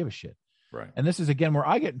 Mm-hmm. I don't give a shit. Right. And this is again where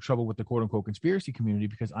I get in trouble with the quote unquote conspiracy community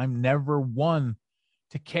because I'm never one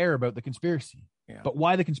to care about the conspiracy. Yeah. But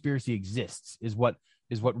why the conspiracy exists is what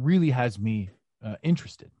really has me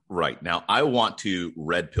interested. Right. Now I want to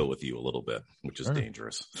red pill with you a little bit, which is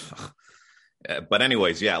dangerous. But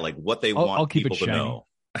anyways, yeah, like what they want people to know.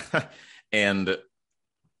 And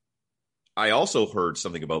I also heard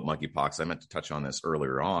something about monkeypox. I meant to touch on this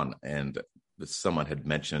earlier on, and someone had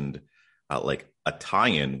mentioned like a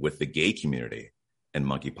tie-in with the gay community and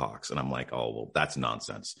monkeypox. And I'm like, oh, well, that's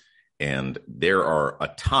nonsense. And there are a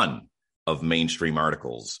ton of mainstream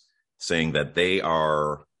articles saying that they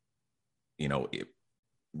are,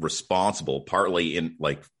 responsible partly in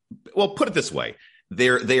put it this way.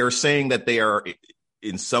 They are saying that they are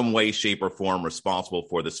in some way, shape, or form responsible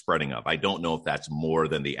for the spreading of. I don't know if that's more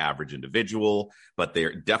than the average individual, but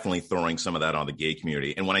they're definitely throwing some of that on the gay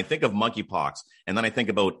community. And when I think of monkeypox, and then I think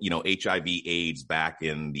about, HIV AIDS back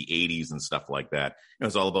in the 80s and stuff like that, it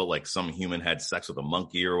was all about like some human had sex with a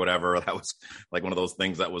monkey or whatever. That was like one of those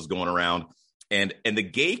things that was going around. And the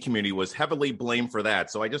gay community was heavily blamed for that.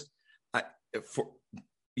 So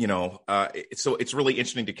so it's really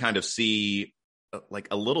interesting to kind of see like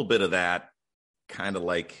a little bit of that kind of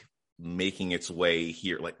like making its way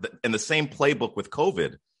here, and the same playbook with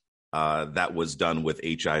COVID that was done with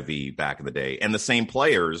HIV back in the day, and the same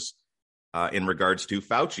players in regards to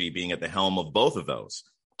Fauci being at the helm of both of those.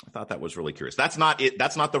 I thought that was really curious. That's not it.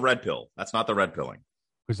 That's not the red pill. That's not the red pilling.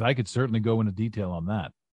 Because I could certainly go into detail on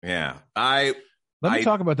that. Yeah. Let me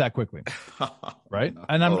talk about that quickly. Right.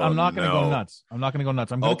 And I'm not going to go nuts. I'm not going to go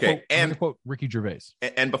nuts. I'm going to quote Ricky Gervais.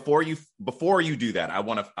 And before you do that,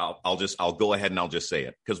 I'll go ahead and I'll just say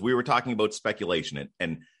it, because we were talking about speculation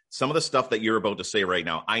and some of the stuff that you're about to say right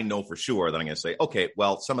now, I know for sure that I'm going to say, okay,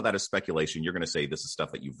 well, some of that is speculation. You're going to say this is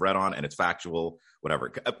stuff that you've read on and it's factual,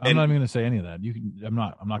 whatever. I'm not even going to say any of that. I'm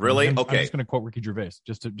not really. Okay. I'm just going to quote Ricky Gervais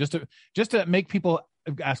just to make people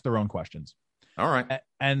ask their own questions. All right.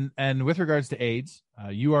 And with regards to AIDS,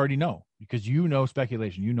 you already know, because you know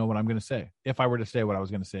speculation. You know what I'm going to say if I were to say what I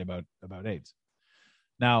was going to say about AIDS.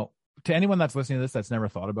 Now, to anyone that's listening to this that's never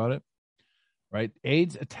thought about it, right?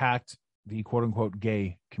 AIDS attacked the quote unquote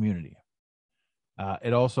gay community.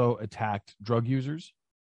 It also attacked drug users,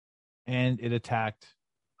 and it attacked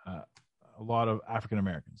a lot of African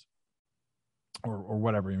Americans, or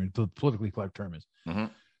whatever. I mean, the politically correct term is. Mm-hmm.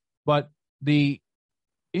 But the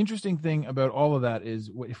interesting thing about all of that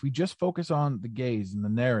is, if we just focus on the gays and the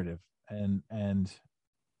narrative and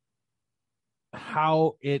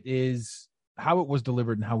how it was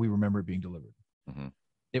delivered and how we remember it being delivered, mm-hmm.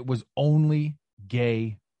 It was only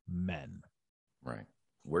gay men. Right.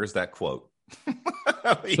 Where's that quote?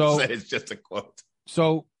 He said it's just a quote.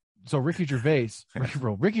 So Ricky Gervais,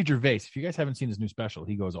 if you guys haven't seen his new special,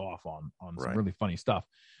 he goes off on some really funny stuff.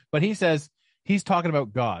 But he says he's talking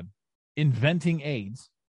about God inventing AIDS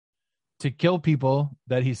to kill people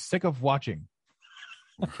that he's sick of watching.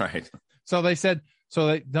 Right. So they said,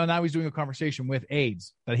 now he's doing a conversation with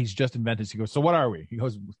AIDS that he's just invented. So he goes, so what are we? He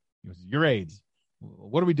goes, you're AIDS.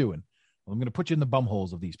 What are we doing? Well, I'm going to put you in the bum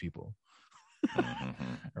holes of these people.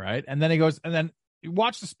 Mm-hmm. Right. And then he goes, and then you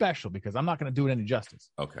watch the special, because I'm not going to do it any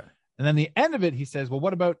justice. Okay. And then the end of it, he says, well,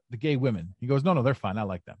 what about the gay women? He goes, no, they're fine. I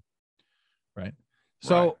like them. Right.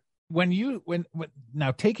 So when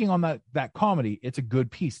now taking on that comedy, it's a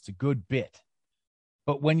good piece. It's a good bit.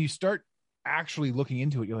 But when you start actually looking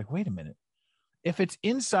into it, you're like, wait a minute. If it's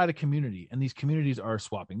inside a community and these communities are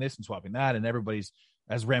swapping this and swapping that, and everybody's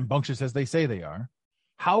as rambunctious as they say they are,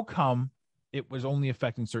 how come it was only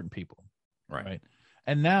affecting certain people? Right.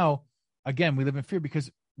 And now, again, we live in fear,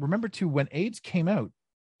 because remember too, when AIDS came out,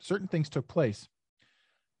 certain things took place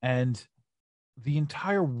and the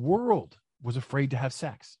entire world was afraid to have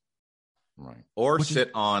sex. Right. Or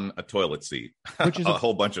sit on a toilet seat, which is a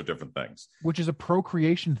whole bunch of different things, which is a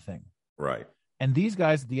procreation thing. Right. And these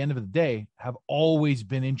guys, at the end of the day, have always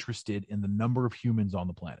been interested in the number of humans on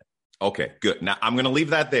the planet. Okay, good. Now I'm going to leave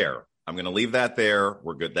that there.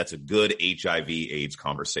 We're good. That's a good HIV/AIDS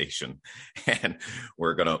conversation, and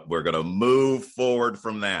we're gonna move forward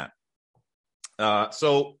from that.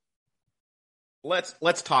 So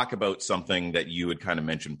let's talk about something that you had kind of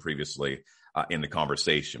mentioned previously in the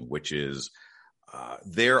conversation, which is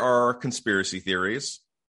there are conspiracy theories,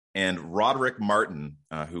 and Roderick Martin,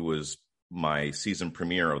 who was my season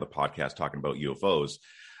premiere of the podcast talking about UFOs,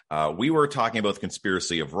 we were talking about the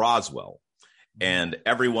conspiracy of Roswell. And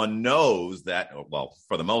everyone knows that, well,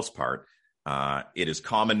 for the most part, it is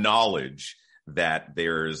common knowledge that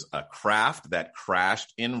there's a craft that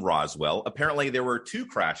crashed in Roswell. Apparently, there were 2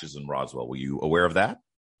 crashes in Roswell. Were you aware of that?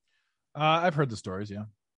 I've heard the stories, yeah.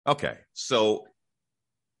 Okay. So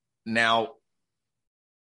now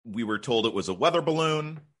we were told it was a weather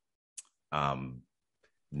balloon.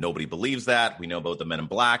 Nobody believes that. We know about the Men in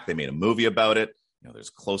Black. They made a movie about it. There's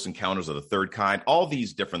Close Encounters of the Third Kind, all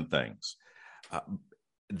these different things.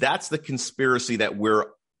 That's the conspiracy that we're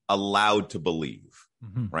allowed to believe,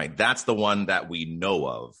 right? That's the one that we know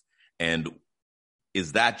of. And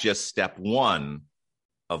is that just step one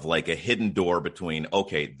of like a hidden door between,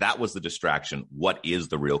 okay, that was the distraction. What is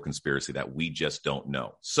the real conspiracy that we just don't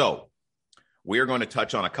know? So we are going to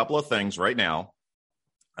touch on a couple of things right now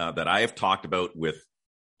that I have talked about with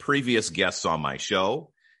previous guests on my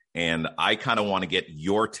show. And I kind of want to get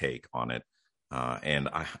your take on it. And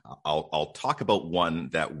I'll talk about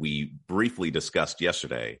one that we briefly discussed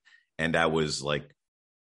yesterday. And I was like,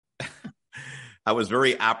 I was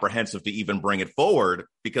very apprehensive to even bring it forward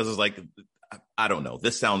because it's like, I don't know,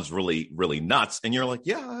 this sounds really, really nuts. And you're like,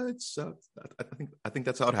 yeah, it's, I think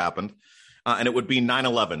that's how it happened. And it would be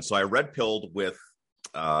 9/11. So I red pilled with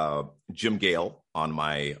Jim Gale on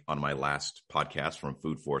my last podcast from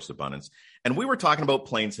Food Force Abundance. And we were talking about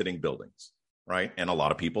planes hitting buildings, right? And a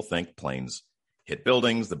lot of people think planes hit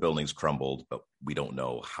buildings, the buildings crumbled, but we don't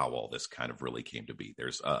know how all this kind of really came to be.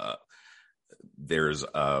 There's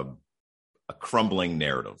a crumbling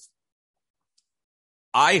narrative.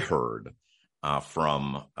 I heard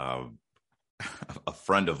from a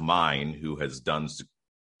friend of mine who has done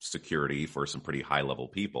security for some pretty high level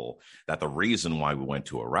people that the reason why we went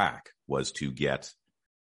to Iraq was to get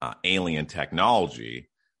alien technology,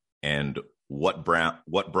 and what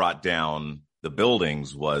brought down the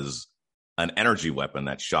buildings was an energy weapon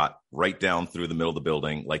that shot right down through the middle of the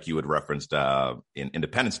building, like you had referenced in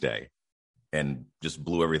Independence Day, and just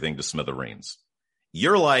blew everything to smithereens.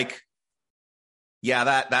 You're like, yeah,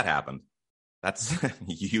 that happened. That's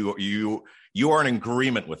you are in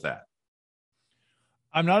agreement with that.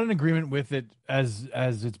 I'm not in agreement with it as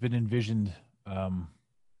it's been envisioned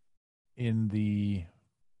in the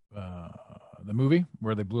movie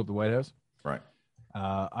where they blew up the White House. Right.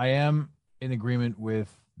 I am in agreement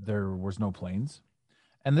with there was no planes.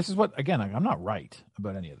 And this is what, again, I'm not right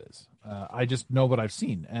about any of this. I just know what I've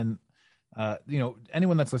seen. And,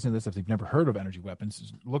 anyone that's listening to this, if they've never heard of energy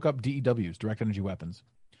weapons, look up DEWs, direct energy weapons.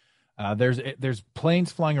 There's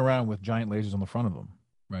planes flying around with giant lasers on the front of them,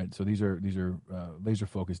 right? So these are laser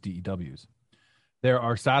focused DEWs. There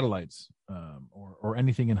are satellites or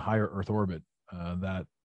anything in higher Earth orbit that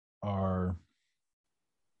are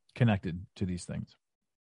connected to these things.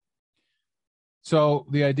 So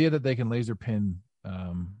the idea that they can laser pin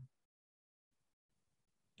and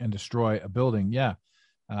destroy a building, yeah.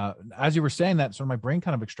 As you were saying that, sort of my brain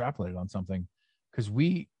kind of extrapolated on something, because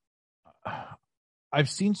I've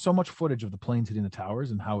seen so much footage of the planes hitting the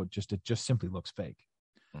towers and how it just simply looks fake.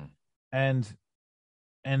 And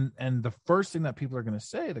the first thing that people are going to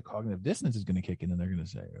say, the cognitive dissonance is going to kick in, and they're going to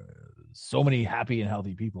say, so many happy and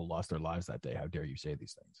healthy people lost their lives that day. How dare you say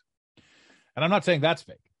these things? And I'm not saying that's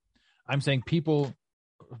fake. I'm saying people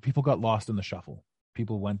got lost in the shuffle.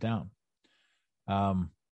 People went down.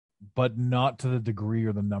 But not to the degree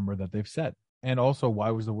or the number that they've said. And also,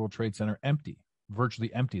 why was the World Trade Center empty,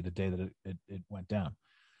 virtually empty the day that it went down?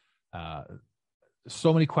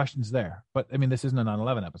 So many questions there. But I mean, this isn't a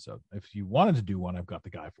 9/11 episode. If you wanted to do one, I've got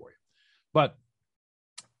the guy for you. But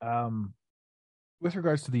with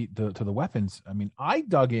regards to the weapons, I mean, I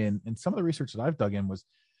dug in, and some of the research that I've dug in was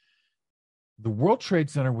the World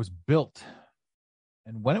Trade Center was built,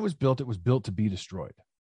 and when it was built to be destroyed.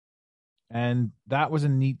 And that was a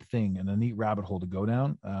neat thing and a neat rabbit hole to go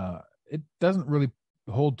down. It doesn't really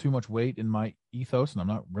hold too much weight in my ethos, and I'm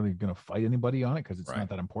not really going to fight anybody on it because it's not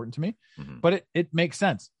that important to me. Mm-hmm. But it makes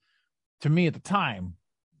sense to me at the time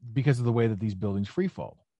because of the way that these buildings free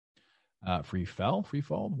fall, free fall,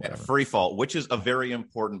 which is a very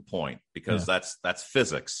important point because that's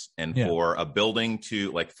physics. And for a building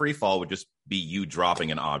to like free fall would just be you dropping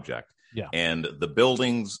an object. Yeah. And the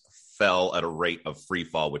buildings fell at a rate of free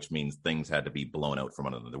fall, which means things had to be blown out from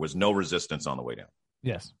under them. There was no resistance on the way down.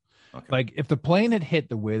 Yes. Okay. Like if the plane had hit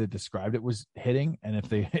the way they described it was hitting, and if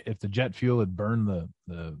the jet fuel had burned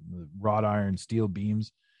the wrought iron steel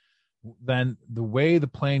beams, then the way the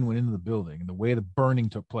plane went into the building and the way the burning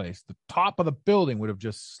took place, the top of the building would have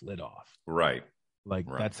just slid off. Right. Like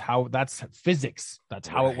that's physics. That's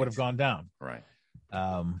how it would have gone down. Right.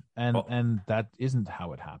 And that isn't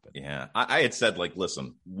how it happened. Yeah. I had said, like,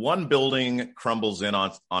 listen, one building crumbles in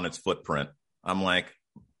on its footprint. I'm like,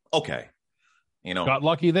 okay, got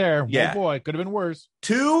lucky there. Yeah. Oh boy, could have been worse.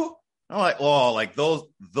 2, I'm like, oh, like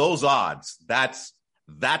those odds.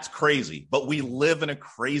 That's crazy. But we live in a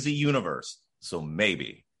crazy universe. So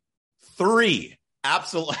maybe 3,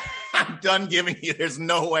 absolutely. I'm done giving you. There's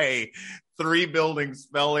no way 3 buildings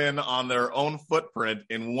fell in on their own footprint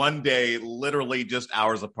in one day, literally just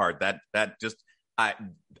hours apart. That just, I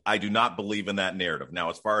do not believe in that narrative. Now,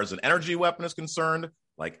 as far as an energy weapon is concerned,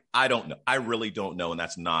 like, I don't know. I really don't know. And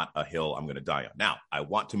that's not a hill I'm going to die on. Now, I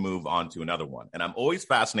want to move on to another one. And I'm always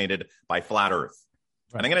fascinated by flat Earth.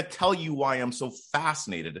 Right. And I'm going to tell you why I'm so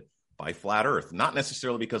fascinated by flat Earth. Not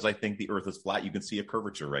necessarily because I think the Earth is flat. You can see a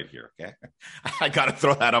curvature right here. Okay. I got to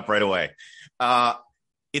throw that up right away.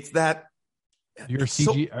 It's that. Your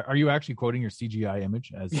CG, are you actually quoting your CGI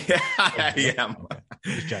image as? Yeah, I am. Okay.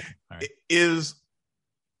 Just checking. All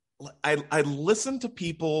right. I listen to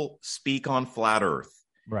people speak on flat Earth.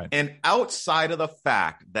 Right. And outside of the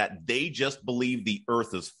fact that they just believe the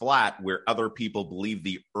Earth is flat, where other people believe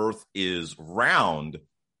the Earth is round,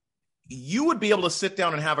 you would be able to sit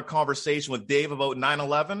down and have a conversation with Dave about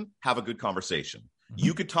 9/11, have a good conversation. Mm-hmm.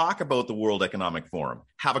 You could talk about the World Economic Forum,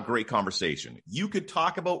 have a great conversation. You could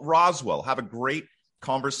talk about Roswell, have a great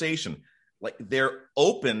conversation. Like, they're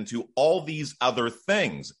open to all these other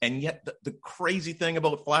things. And yet the crazy thing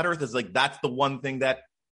about flat Earth is, like, that's the one thing that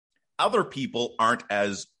other people aren't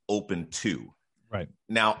as open to. Right.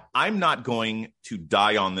 Now, I'm not going to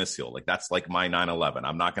die on this hill. Like, that's like my 9/11.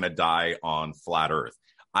 I'm not going to die on flat Earth.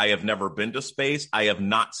 I have never been to space. I have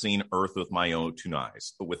not seen Earth with my own 2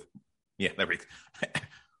 eyes.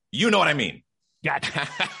 You know what I mean. Gotcha.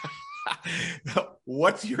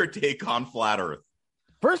 What's your take on flat Earth?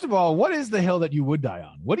 First of all, what is the hill that you would die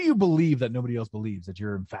on? What do you believe that nobody else believes that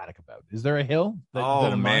you're emphatic about? Is there a hill?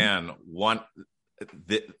 Oh man,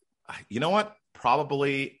 you know what?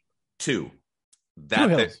 Probably two.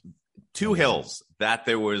 Two hills. That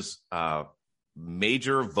there was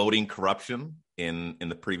major voting corruption in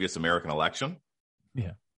the previous American election.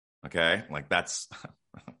 Yeah. Okay, like that's.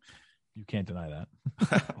 You can't deny that.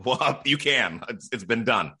 Well, you can. It's been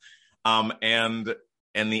done. And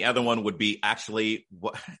the other one would be actually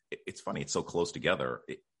what. It's funny. It's so close together.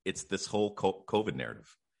 It's this whole COVID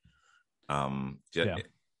narrative.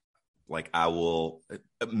 Like I will,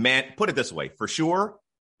 put it this way, for sure,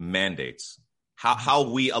 mandates. How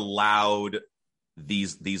we allowed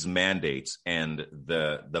these mandates and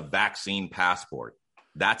the vaccine passport.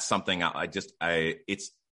 That's something I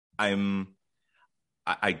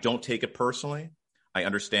don't take it personally. I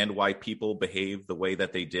understand why people behave the way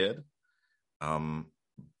that they did.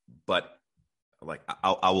 But like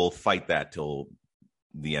I will fight that till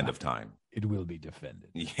the end of time. It will be defended.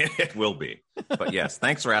 Yeah, it will be. But yes,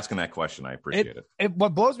 thanks for asking that question. I appreciate it.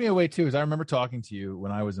 What blows me away too is I remember talking to you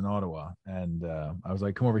when I was in Ottawa, and I was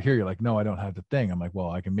like, "Come over here." You're like, "No, I don't have the thing." I'm like, "Well,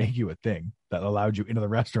 I can make you a thing that allowed you into the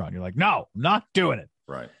restaurant." You're like, "No, I'm not doing it."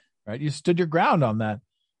 Right. You stood your ground on that.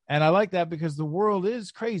 And I like that because the world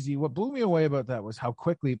is crazy. What blew me away about that was how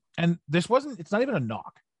quickly, and it's not even a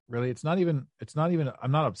knock, really. It's not even,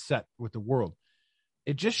 I'm not upset with the world.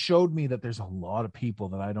 It just showed me that there's a lot of people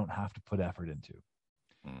that I don't have to put effort into.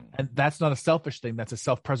 And that's not a selfish thing. That's a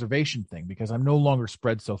self-preservation thing because I'm no longer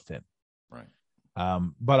spread so thin. Right.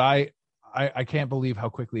 But I can't believe how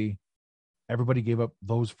quickly everybody gave up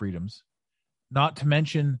those freedoms, not to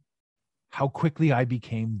mention how quickly I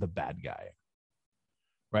became the bad guy.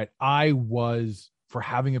 Right. I was, for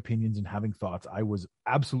having opinions and having thoughts, I was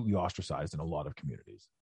absolutely ostracized in a lot of communities.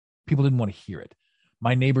 People didn't want to hear it.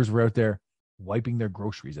 My neighbors were out there wiping their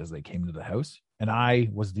groceries as they came into the house. And I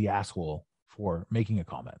was the asshole for making a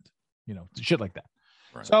comment, shit like that.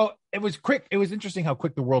 Right. So it was quick. It was interesting how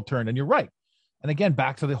quick the world turned. And you're right. And again,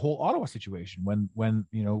 back to the whole Ottawa situation when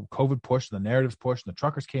COVID pushed, the narratives pushed, and the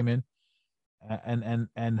truckers came in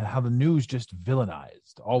and how the news just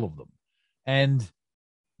villainized all of them. And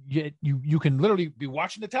yet you can literally be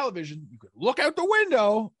watching the television. You could look out the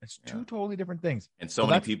window. It's two totally different things. And so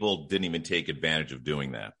many people didn't even take advantage of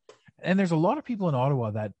doing that. And there's a lot of people in Ottawa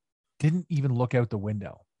that didn't even look out the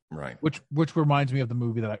window. Right. Which reminds me of the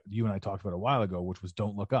movie that you and I talked about a while ago, which was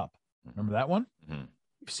Don't Look Up. Remember that one? Mm-hmm.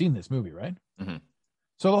 You've seen this movie, right? Mm-hmm.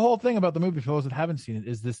 So the whole thing about the movie, for those that haven't seen it,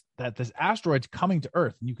 is this asteroid's coming to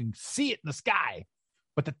Earth and you can see it in the sky,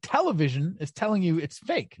 but the television is telling you it's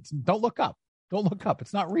fake. Don't look up. Don't look up.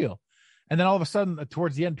 It's not real. And then all of a sudden,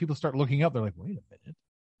 towards the end, people start looking up. They're like, wait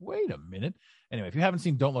a minute. Anyway, if you haven't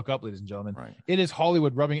seen Don't Look Up, ladies and gentlemen, It is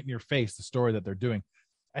Hollywood rubbing it in your face, the story that they're doing.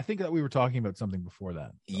 I think that we were talking about something before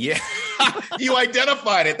that. So. Yeah. You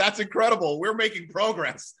identified it. That's incredible. We're making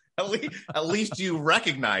progress. At least you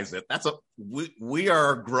recognize it. We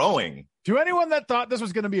are growing. To anyone that thought this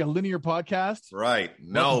was going to be a linear podcast. Right.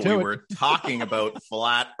 No, we were talking about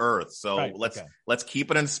flat Earth. So let's keep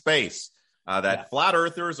it in space. Flat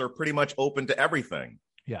earthers are pretty much open to everything.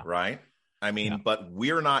 Yeah. Right. I mean, but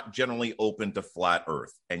we're not generally open to flat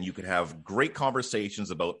Earth. And you could have great conversations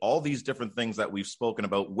about all these different things that we've spoken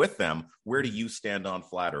about with them. Where do you stand on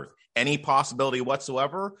flat Earth? Any possibility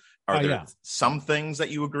whatsoever? Are there some things that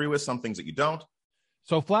you agree with, some things that you don't?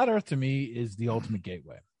 So flat Earth to me is the ultimate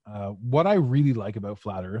gateway. What I really like about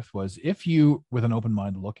flat Earth was if you, with an open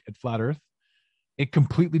mind, look at flat Earth, it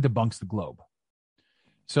completely debunks the globe.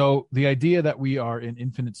 So the idea that we are in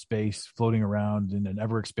infinite space floating around in an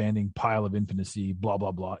ever expanding pile of infinity, blah,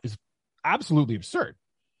 blah, blah, is absolutely absurd.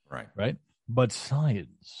 Right. But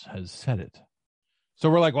science has said it. So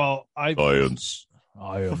we're like, well, science.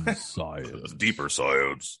 I am science. Deeper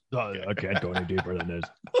science. I can't go any deeper than this.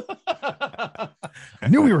 I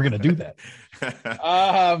knew we were going to do that.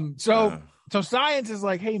 So science is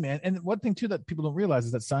like, hey, man. And one thing, too, that people don't realize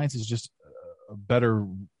is that science is just a better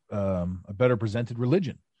presented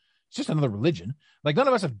religion. It's just another religion. Like none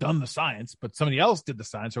of us have done the science, but somebody else did the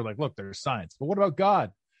science. We're like, look, there's science. But what about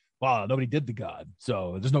God? Well, nobody did the God.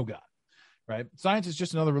 So there's no God. Right. Science is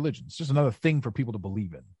just another religion. It's just another thing for people to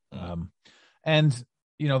believe in. And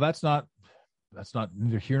that's not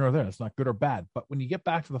neither here nor there. It's not good or bad. But when you get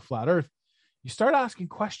back to the flat Earth, you start asking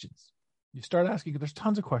questions. There's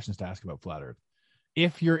tons of questions to ask about flat Earth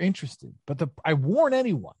if you're interested. But I warn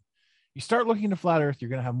anyone, you start looking into flat Earth, you're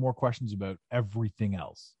going to have more questions about everything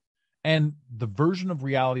else. And the version of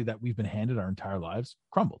reality that we've been handed our entire lives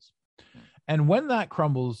crumbles. And when that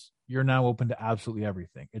crumbles, you're now open to absolutely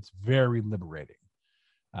everything. It's very liberating.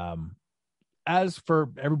 as for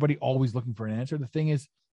everybody always looking for an answer, the thing is,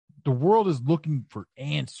 the world is looking for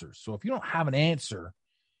answers. So if you don't have an answer,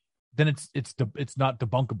 then it's not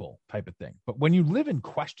debunkable type of thing. But when you live in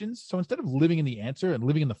questions, so instead of living in the answer and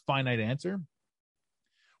living in the finite answer,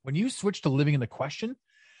 when you switch to living in the question,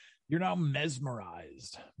 you're now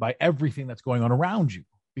mesmerized by everything that's going on around you,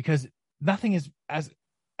 because nothing is as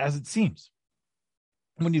it seems.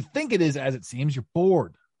 When you think it is as it seems, you're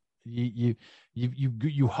bored. You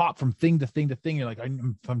hop from thing to thing to thing. You're like,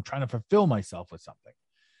 I'm trying to fulfill myself with something.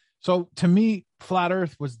 So to me, flat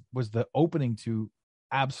Earth was the opening to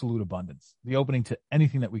absolute abundance, the opening to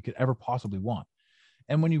anything that we could ever possibly want.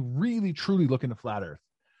 And when you really truly look into flat Earth,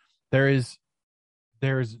 there is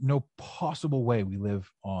no possible way we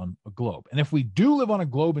live on a globe. And if we do live on a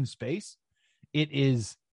globe in space,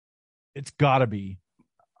 it's got to be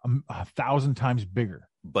 1,000 times bigger.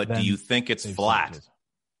 But do you think it's flat?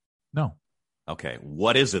 No. Okay.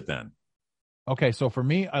 What is it then? Okay. So for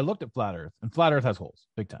me, I looked at flat Earth, and flat Earth has holes,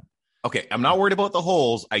 big time. Okay. I'm not worried about the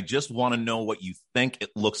holes. I just want to know what you think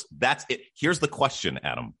it looks. That's it. Here's the question,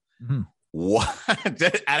 Adam. Mm-hmm.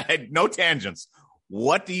 What? No tangents.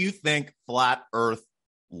 What do you think flat Earth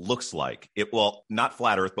looks like? Well, not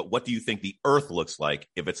flat Earth, but what do you think the Earth looks like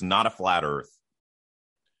if it's not a flat Earth?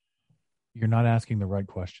 You're not asking the right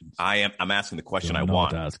questions. I'm asking the question You're I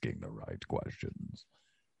want. Not asking the right questions.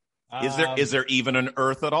 Is there even an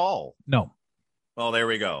Earth at all? No. Well, there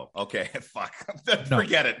we go. Okay, fuck.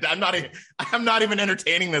 Forget it. I'm not even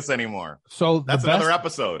entertaining this anymore. So that's another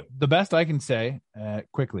episode. The best I can say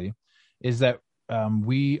quickly is that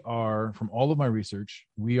we are, from all of my research,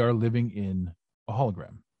 we are living in a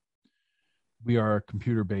hologram. We are a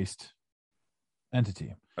computer-based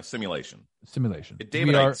entity. A simulation.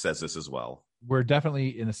 David Icke says this as well. We're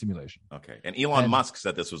definitely in a simulation. Okay. And Elon Musk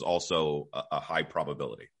said this was also a high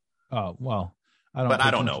probability. Oh, well,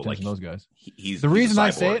 I don't know. Like those guys. The reason I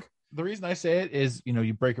say it is,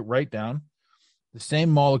 you break it right down. The same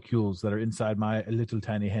molecules that are inside my little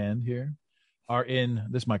tiny hand here are in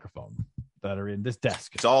this microphone, that are in this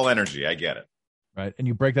desk. It's all energy. I get it. Right. And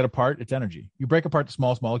you break that apart, it's energy. You break apart the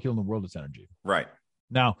smallest molecule in the world, it's energy. Right.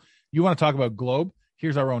 Now, you want to talk about globe?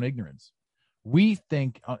 Here's our own ignorance. We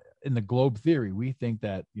think in the globe theory, we think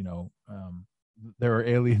that, there are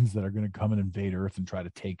aliens that are going to come and invade Earth and try to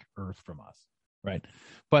take Earth from us. Right.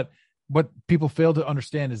 But what people fail to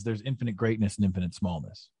understand is there's infinite greatness and infinite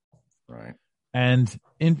smallness. Right. And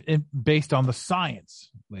based on the science,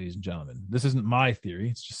 ladies and gentlemen, this isn't my theory.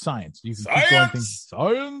 It's just science. You can keep going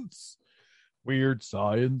science, weird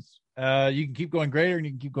science. You can keep going greater and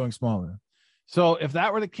you can keep going smaller. So if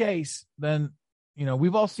that were the case, then,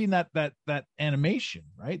 we've all seen that animation,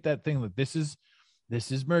 right? That thing that this is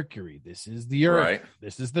Mercury. This is the Earth. Right.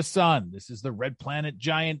 This is the sun. This is the red planet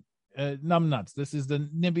giant numbnuts. This is the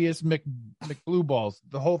Nibius McBlueballs.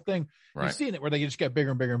 The whole thing. Right. You've seen it where they just get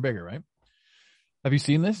bigger and bigger and bigger, right? Have you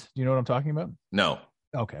seen this? Do you know what I'm talking about? No.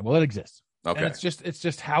 Okay. Well, it exists. Okay. And it's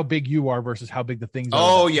just how big you are versus how big the things are.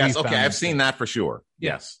 Oh, yes. Okay. I've seen that for sure.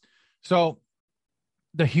 Yes. So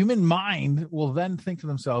the human mind will then think to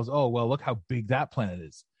themselves, oh, well, look how big that planet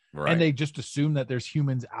is. Right. And they just assume that there's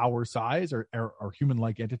humans our size or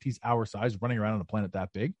human-like entities our size running around on a planet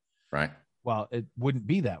that big. Right. Well, it wouldn't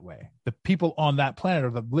be that way. The people on that planet, or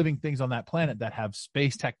the living things on that planet that have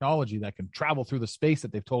space technology that can travel through the space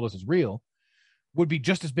that they've told us is real, would be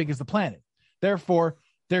just as big as the planet. Therefore,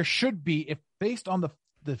 there should be, if based on the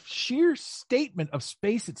sheer statement of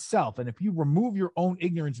space itself, and if you remove your own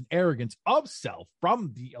ignorance and arrogance of self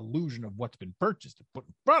from the illusion of what's been purchased and put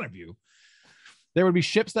in front of you, there would be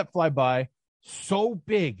ships that fly by so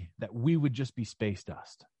big that we would just be space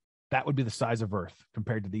dust. That would be the size of Earth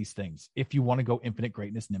compared to these things, if you want to go infinite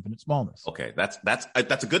greatness and infinite smallness. Okay, that's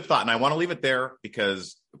a good thought, and I want to leave it there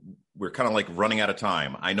because we're kind of like running out of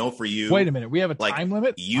time. I know for you. Wait a minute, we have a time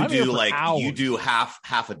limit. You do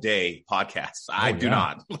half a day podcasts. I do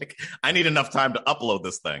not. I need enough time to upload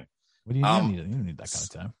this thing. What do you need? You don't need that kind of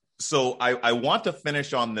time. So I want to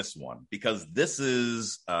finish on this one because this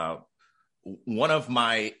is one of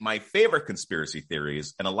my favorite conspiracy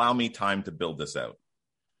theories, and allow me time to build this out.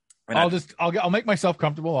 And I'll make myself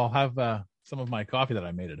comfortable. I'll have some of my coffee that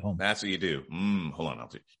I made at home. That's what you do. Hold on.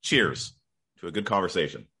 Cheers to a good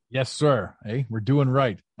conversation. Yes, sir. Hey, we're doing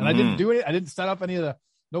right. And I didn't do it. I didn't set up any of the.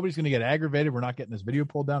 Nobody's going to get aggravated. We're not getting this video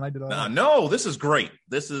pulled down. I did all that. No, this is great.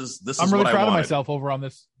 This is. I'm really proud of myself over on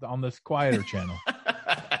this quieter channel.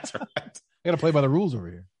 That's right. I got to play by the rules over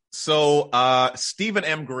here. So, Stephen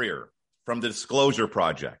M. Greer from the Disclosure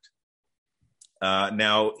Project.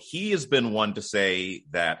 Now, he has been one to say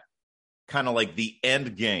that kind of like the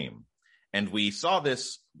end game. And we saw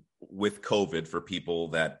this with COVID for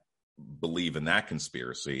people that believe in that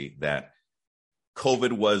conspiracy, that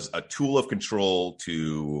COVID was a tool of control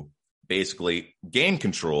to basically gain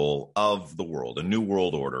control of the world, a new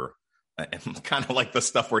world order, and kind of like the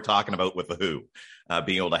stuff we're talking about with the WHO,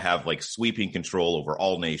 being able to have like sweeping control over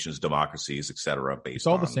all nations, democracies, etc. It's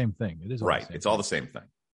all the same thing. It is all right. It's all the same thing.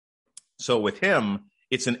 So with him,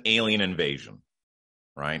 it's an alien invasion,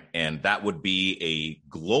 right? And that would be a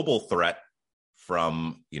global threat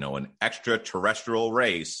from, an extraterrestrial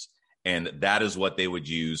race. And that is what they would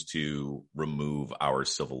use to remove our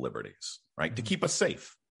civil liberties, right? Mm-hmm. To keep us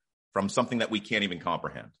safe from something that we can't even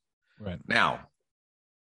comprehend. Right. Now,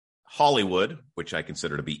 Hollywood, which I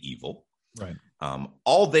consider to be evil, right?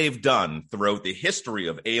 All they've done throughout the history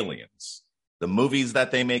of aliens, the movies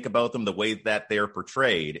that they make about them, the way that they're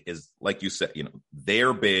portrayed is, like you said,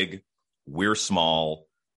 they're big, we're small.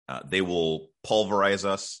 They will pulverize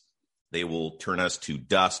us. They will turn us to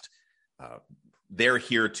dust. They're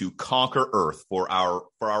here to conquer Earth for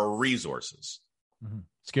our resources. Mm-hmm.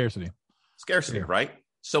 Scarcity, right?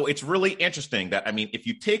 So it's really interesting that, if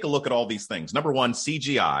you take a look at all these things, number one,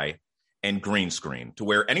 CGI and green screen, to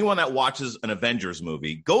where anyone that watches an Avengers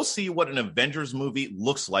movie, go see what an Avengers movie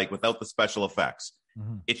looks like without the special effects.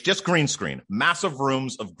 Mm-hmm. It's just green screen, massive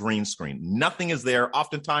rooms of green screen. Nothing is there.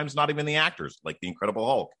 Oftentimes, not even the actors, like the Incredible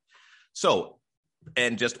Hulk. So,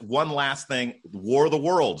 and just one last thing, War of the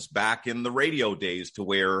Worlds back in the radio days, to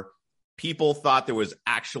where people thought there was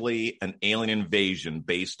actually an alien invasion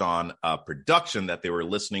based on a production that they were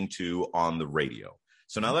listening to on the radio.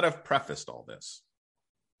 So now that I've prefaced all this,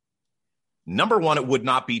 number one, it would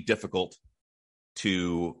not be difficult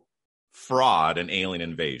to fraud an alien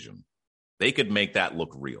invasion. They could make that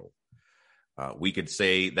look real. We could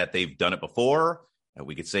say that they've done it before.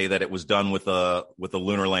 We could say that it was done with a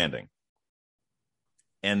lunar landing.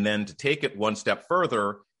 And then to take it one step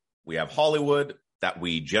further, we have Hollywood, that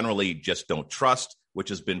we generally just don't trust, which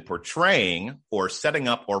has been portraying or setting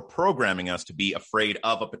up or programming us to be afraid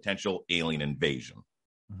of a potential alien invasion.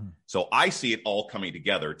 Mm-hmm. So I see it all coming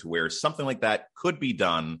together to where something like that could be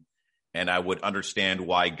done, and I would understand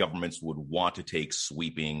why governments would want to take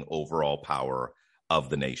sweeping overall power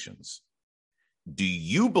of the nations. Do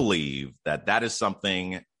you believe that that is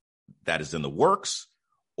something that is in the works,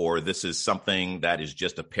 or this is something that is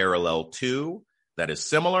just a parallel to, that is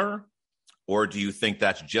similar? Or do you think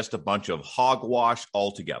that's just a bunch of hogwash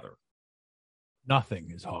altogether?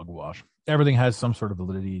 Nothing is hogwash. Everything has some sort of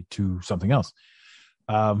validity to something else.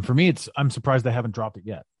 For me, I'm surprised they haven't dropped it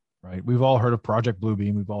yet, right? We've all heard of Project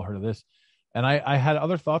Bluebeam. We've all heard of this. And I had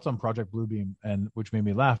other thoughts on Project Bluebeam, and which made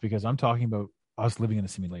me laugh, because I'm talking about us living in a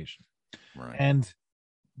simulation. Right. And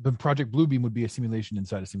the Project Bluebeam would be a simulation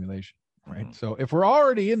inside a simulation, right? Mm-hmm. So if we're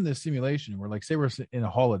already in this simulation, we're like, say we're in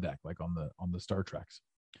a holodeck, like on the Star Treks.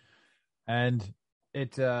 And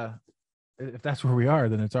if that's where we are,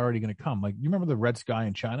 then it's already going to come. Like, you remember the red sky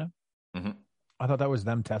in China? Mm-hmm. I thought that was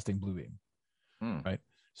them testing Bluebeam, right?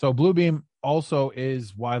 So Bluebeam also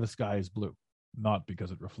is why the sky is blue, not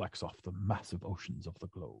because it reflects off the massive oceans of the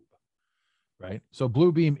globe, right? So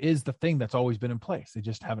Bluebeam is the thing that's always been in place. They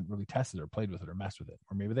just haven't really tested or played with it or messed with it.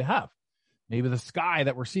 Or maybe they have. Maybe the sky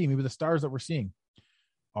that we're seeing, maybe the stars that we're seeing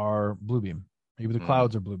are Bluebeam. Maybe the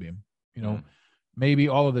clouds are Bluebeam. Maybe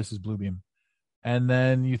all of this is Bluebeam. And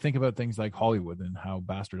then you think about things like Hollywood and how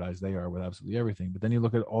bastardized they are with absolutely everything. But then you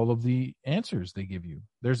look at all of the answers they give you.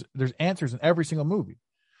 There's answers in every single movie.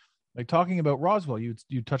 Like talking about Roswell, you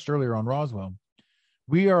touched earlier on Roswell.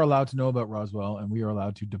 We are allowed to know about Roswell, and we are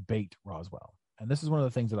allowed to debate Roswell. And this is one of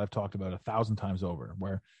the things that I've talked about 1,000 times over,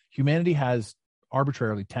 where humanity has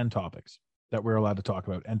arbitrarily 10 topics that we're allowed to talk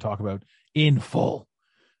about in full.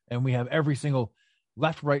 And we have every single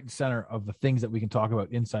left, right, and center of the things that we can talk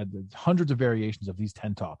about inside the hundreds of variations of these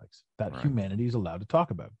 10 topics that humanity is allowed to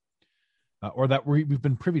talk about, or that we've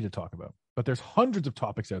been privy to talk about. But there's hundreds of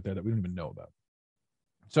topics out there that we don't even know about.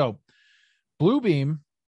 So Roswell,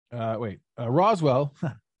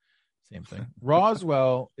 same thing.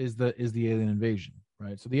 Roswell is the alien invasion,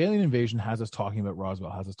 right? So the alien invasion has us talking about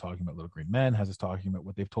Roswell, has us talking about Little Green Men, has us talking about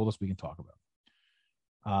what they've told us we can talk about.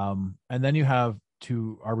 And then you have,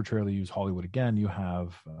 to arbitrarily use Hollywood again, you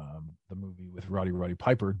have the movie with Roddy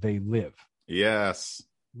Piper, They Live. Yes.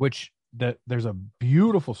 Which there's a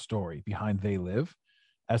beautiful story behind They Live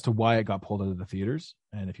as to why it got pulled out of the theaters.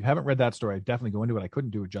 And if you haven't read that story, I definitely go into it. I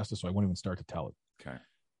couldn't do it justice, so I won't even start to tell it. Okay.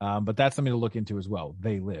 But that's something to look into as well.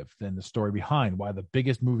 They Live. Then the story behind why the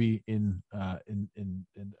biggest movie in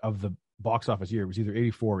of the box office year was either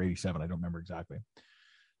 84 or 87. I don't remember exactly.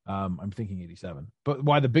 I'm thinking 87, but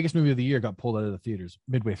why the biggest movie of the year got pulled out of the theaters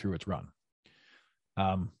midway through its run.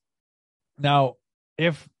 Now,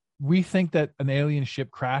 if we think that an alien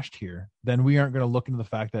ship crashed here, then we aren't going to look into the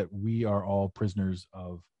fact that we are all prisoners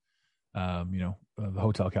of, the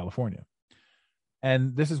Hotel California.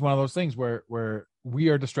 And this is one of those things where we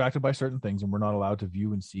are distracted by certain things and we're not allowed to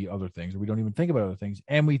view and see other things, or we don't even think about other things.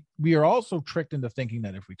 And we are also tricked into thinking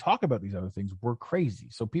that if we talk about these other things, we're crazy.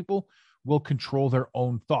 So people will control their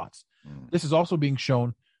own thoughts. This is also being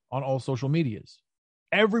shown on all social medias.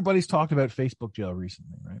 Everybody's talked about Facebook jail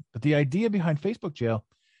recently, right? But the idea behind Facebook jail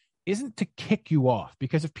isn't to kick you off,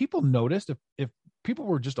 because if people noticed, if people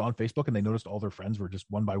were just on Facebook and they noticed all their friends were just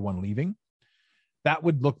one by one leaving, that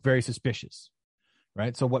would look very suspicious,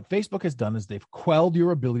 right? So what Facebook has done is they've quelled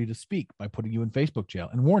your ability to speak by putting you in Facebook jail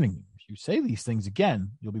and warning you, if you say these things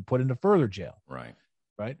again, you'll be put into further jail. Right.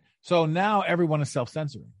 So now everyone is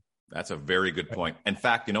self-censoring. That's a very good point. In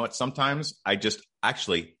fact, you know what? Sometimes I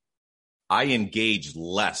engage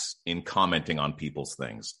less in commenting on people's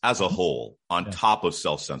things as a whole, on top of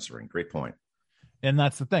self-censoring. Great point. And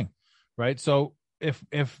that's the thing, right? So if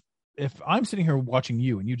I'm sitting here watching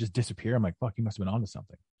you and you just disappear, I'm like, fuck, you must have been onto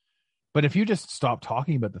something. But if you just stop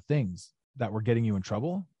talking about the things that were getting you in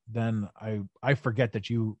trouble, then I forget that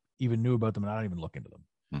you even knew about them and I don't even look into them.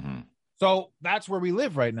 Mm-hmm. So that's where we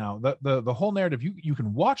live right now. The whole narrative you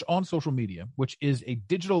can watch on social media, which is a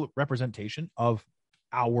digital representation of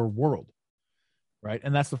our world. Right.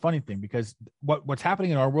 And that's the funny thing, because what's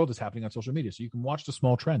happening in our world is happening on social media. So you can watch the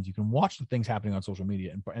small trends. You can watch the things happening on social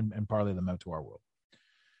media and parlay them out to our world.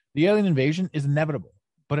 The alien invasion is inevitable,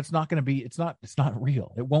 but it's not going to be, it's not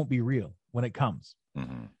real. It won't be real when it comes.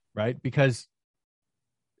 Mm-hmm. Right. Because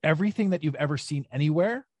everything that you've ever seen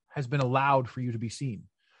anywhere has been allowed for you to be seen.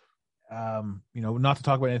 Not to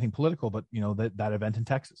talk about anything political, but that event in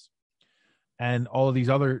Texas. And all of these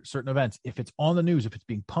other certain events, if it's on the news, if it's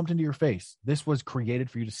being pumped into your face, this was created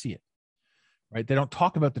for you to see it, right? They don't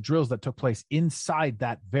talk about the drills that took place inside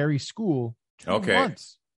that very school 2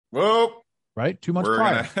 months. Whoa. Right? 2 months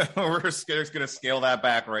prior. We're just going to scale that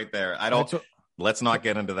back right there. Let's not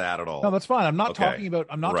get into that at all. No, that's fine. I'm not talking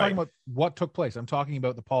about what took place. I'm talking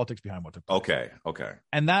about the politics behind what took place. Okay.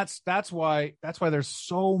 And that's why there's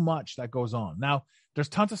so much that goes on. Now, there's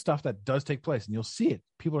tons of stuff that does take place, and you'll see it.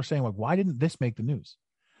 People are saying, like, why didn't this make the news?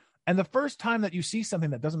 And the first time that you see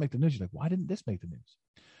something that doesn't make the news, you're like, why didn't this make the news?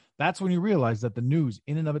 That's when you realize that the news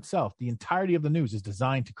in and of itself, the entirety of the news, is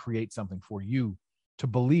designed to create something for you to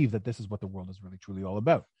believe that this is what the world is really truly all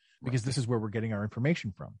about, because this is where we're getting our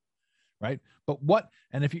information from. Right. But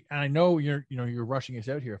and I know you're rushing us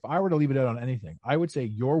out here. If I were to leave it out on anything, I would say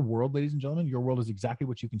your world, ladies and gentlemen, your world is exactly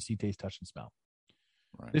what you can see, taste, touch, and smell.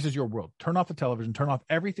 Right. This is your world. Turn off the television, turn off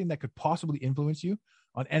everything that could possibly influence you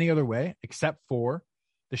on any other way, except for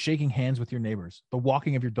the shaking hands with your neighbors, the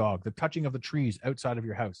walking of your dog, the touching of the trees outside of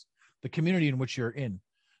your house, the community in which you're in,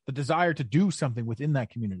 the desire to do something within that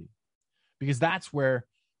community, because that's where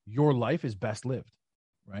your life is best lived.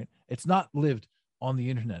 Right. It's not lived on the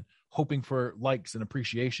internet, hoping for likes and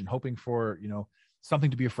appreciation, hoping for,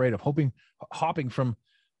 something to be afraid of, hopping from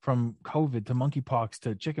COVID to monkeypox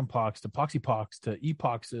to chickenpox to poxypox to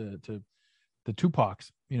epox to the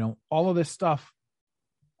tupox. All of this stuff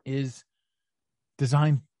is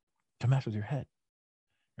designed to mess with your head,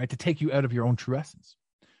 right? To take you out of your own true essence.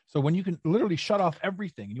 So when you can literally shut off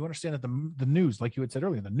everything, and you understand that the news, like you had said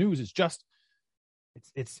earlier, the news is just,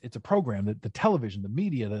 it's a program, that the television, the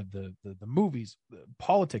media, the movies, the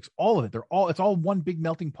politics, all of it, it's all one big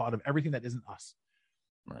melting pot of everything that isn't us.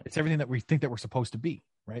 Right. It's everything that we think that we're supposed to be.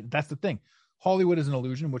 Right. That's the thing. Hollywood is an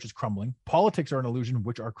illusion, which is crumbling. Politics are an illusion,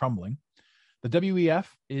 which are crumbling. The WEF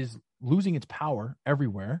is losing its power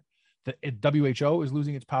everywhere. The WHO is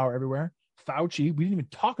losing its power everywhere. Fauci, we didn't even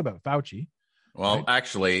talk about Fauci. Well, right?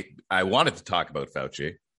 Actually, I wanted to talk about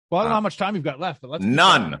Fauci. Well, I don't know how much time you've got left, but let's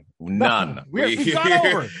none. We've gone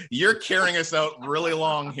over. You're carrying us out really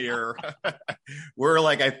long here. We're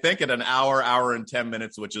I think at an hour and 10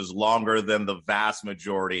 minutes, which is longer than the vast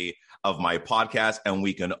majority of my podcast, and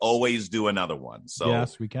we can always do another one. So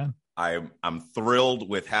yes, we can. I'm thrilled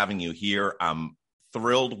with having you here. I'm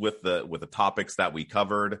thrilled with the topics that we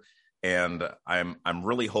covered, and I'm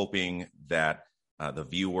really hoping that the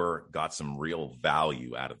viewer got some real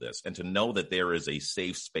value out of this, and to know that there is a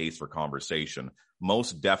safe space for conversation.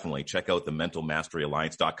 Most definitely check out the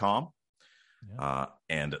mentalmasteryalliance.com. Yeah.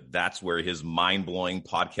 And that's where his mind-blowing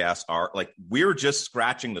podcasts are. We're just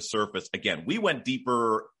scratching the surface. Again, we went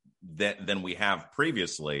deeper than we have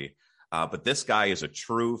previously, but this guy is a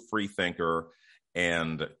true free thinker,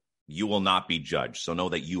 and you will not be judged. So know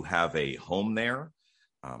that you have a home there.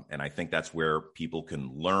 And I think that's where people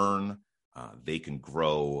can learn. They can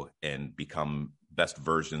grow and become best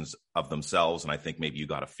versions of themselves. And I think maybe you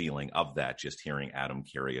got a feeling of that just hearing Adam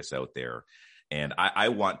carry us out there. And I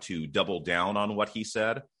want to double down on what he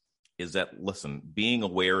said, is that, listen, being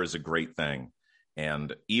aware is a great thing.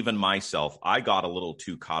 And even myself, I got a little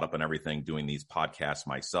too caught up in everything doing these podcasts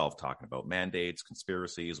myself, talking about mandates,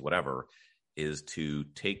 conspiracies, whatever, is to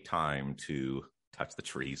take time to touch the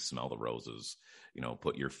trees, smell the roses,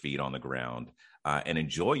 put your feet on the ground, and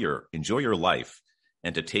enjoy your life,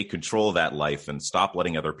 and to take control of that life and stop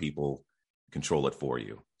letting other people control it for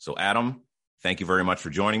you. So, Adam, thank you very much for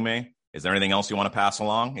joining me. Is there anything else you want to pass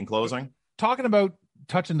along in closing? Talking about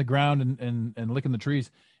touching the ground and licking the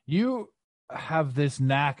trees, you have this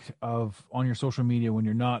knack of, on your social media, when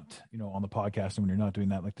you're not, on the podcast and when you're not doing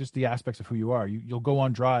that, like just the aspects of who you are. You'll go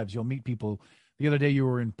on drives, you'll meet people. The other day you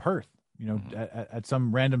were in Perth, at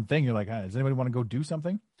some random thing. You're like, does anybody want to go do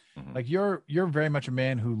something? Mm-hmm. Like you're very much a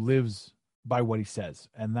man who lives by what he says.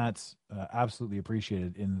 And that's absolutely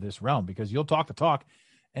appreciated in this realm, because you'll talk the talk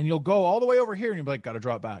and you'll go all the way over here and you'll be like, got to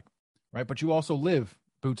drop back. Right. But you also live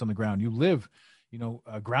boots on the ground. You live,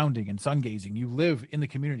 grounding and sun gazing. You live in the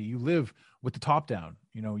community. You live with the top down.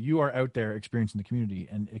 You are out there experiencing the community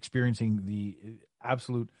and experiencing the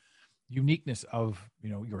absolute uniqueness of,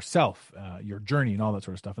 yourself, your journey and all that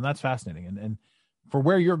sort of stuff. And that's fascinating. And for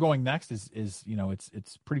where you're going next is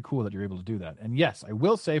it's pretty cool that you're able to do that. And yes, I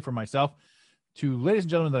will say for myself, to ladies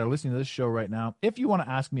and gentlemen that are listening to this show right now, if you want to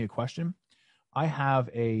ask me a question, I have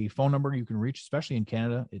a phone number you can reach, especially in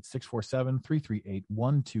Canada. It's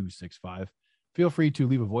 647-338-1265. Feel free to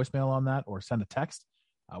leave a voicemail on that or send a text.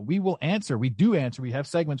 We will answer. We do answer. We have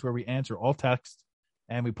segments where we answer all texts,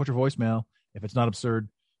 and we put your voicemail, if it's not absurd,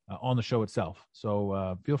 on the show itself.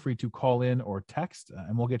 So feel free to call in or text,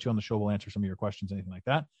 and we'll get you on the show. We'll answer some of your questions, anything like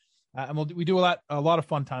that. And we do a lot of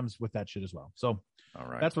fun times with that shit as well. So all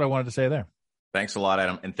right, that's what I wanted to say there. Thanks a lot,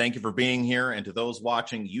 Adam. And thank you for being here. And to those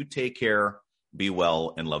watching, you take care, be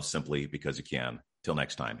well, and love simply because you can. Till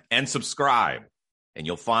next time. And subscribe. And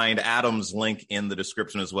you'll find Adam's link in the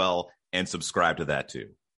description as well. And subscribe to that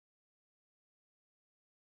too.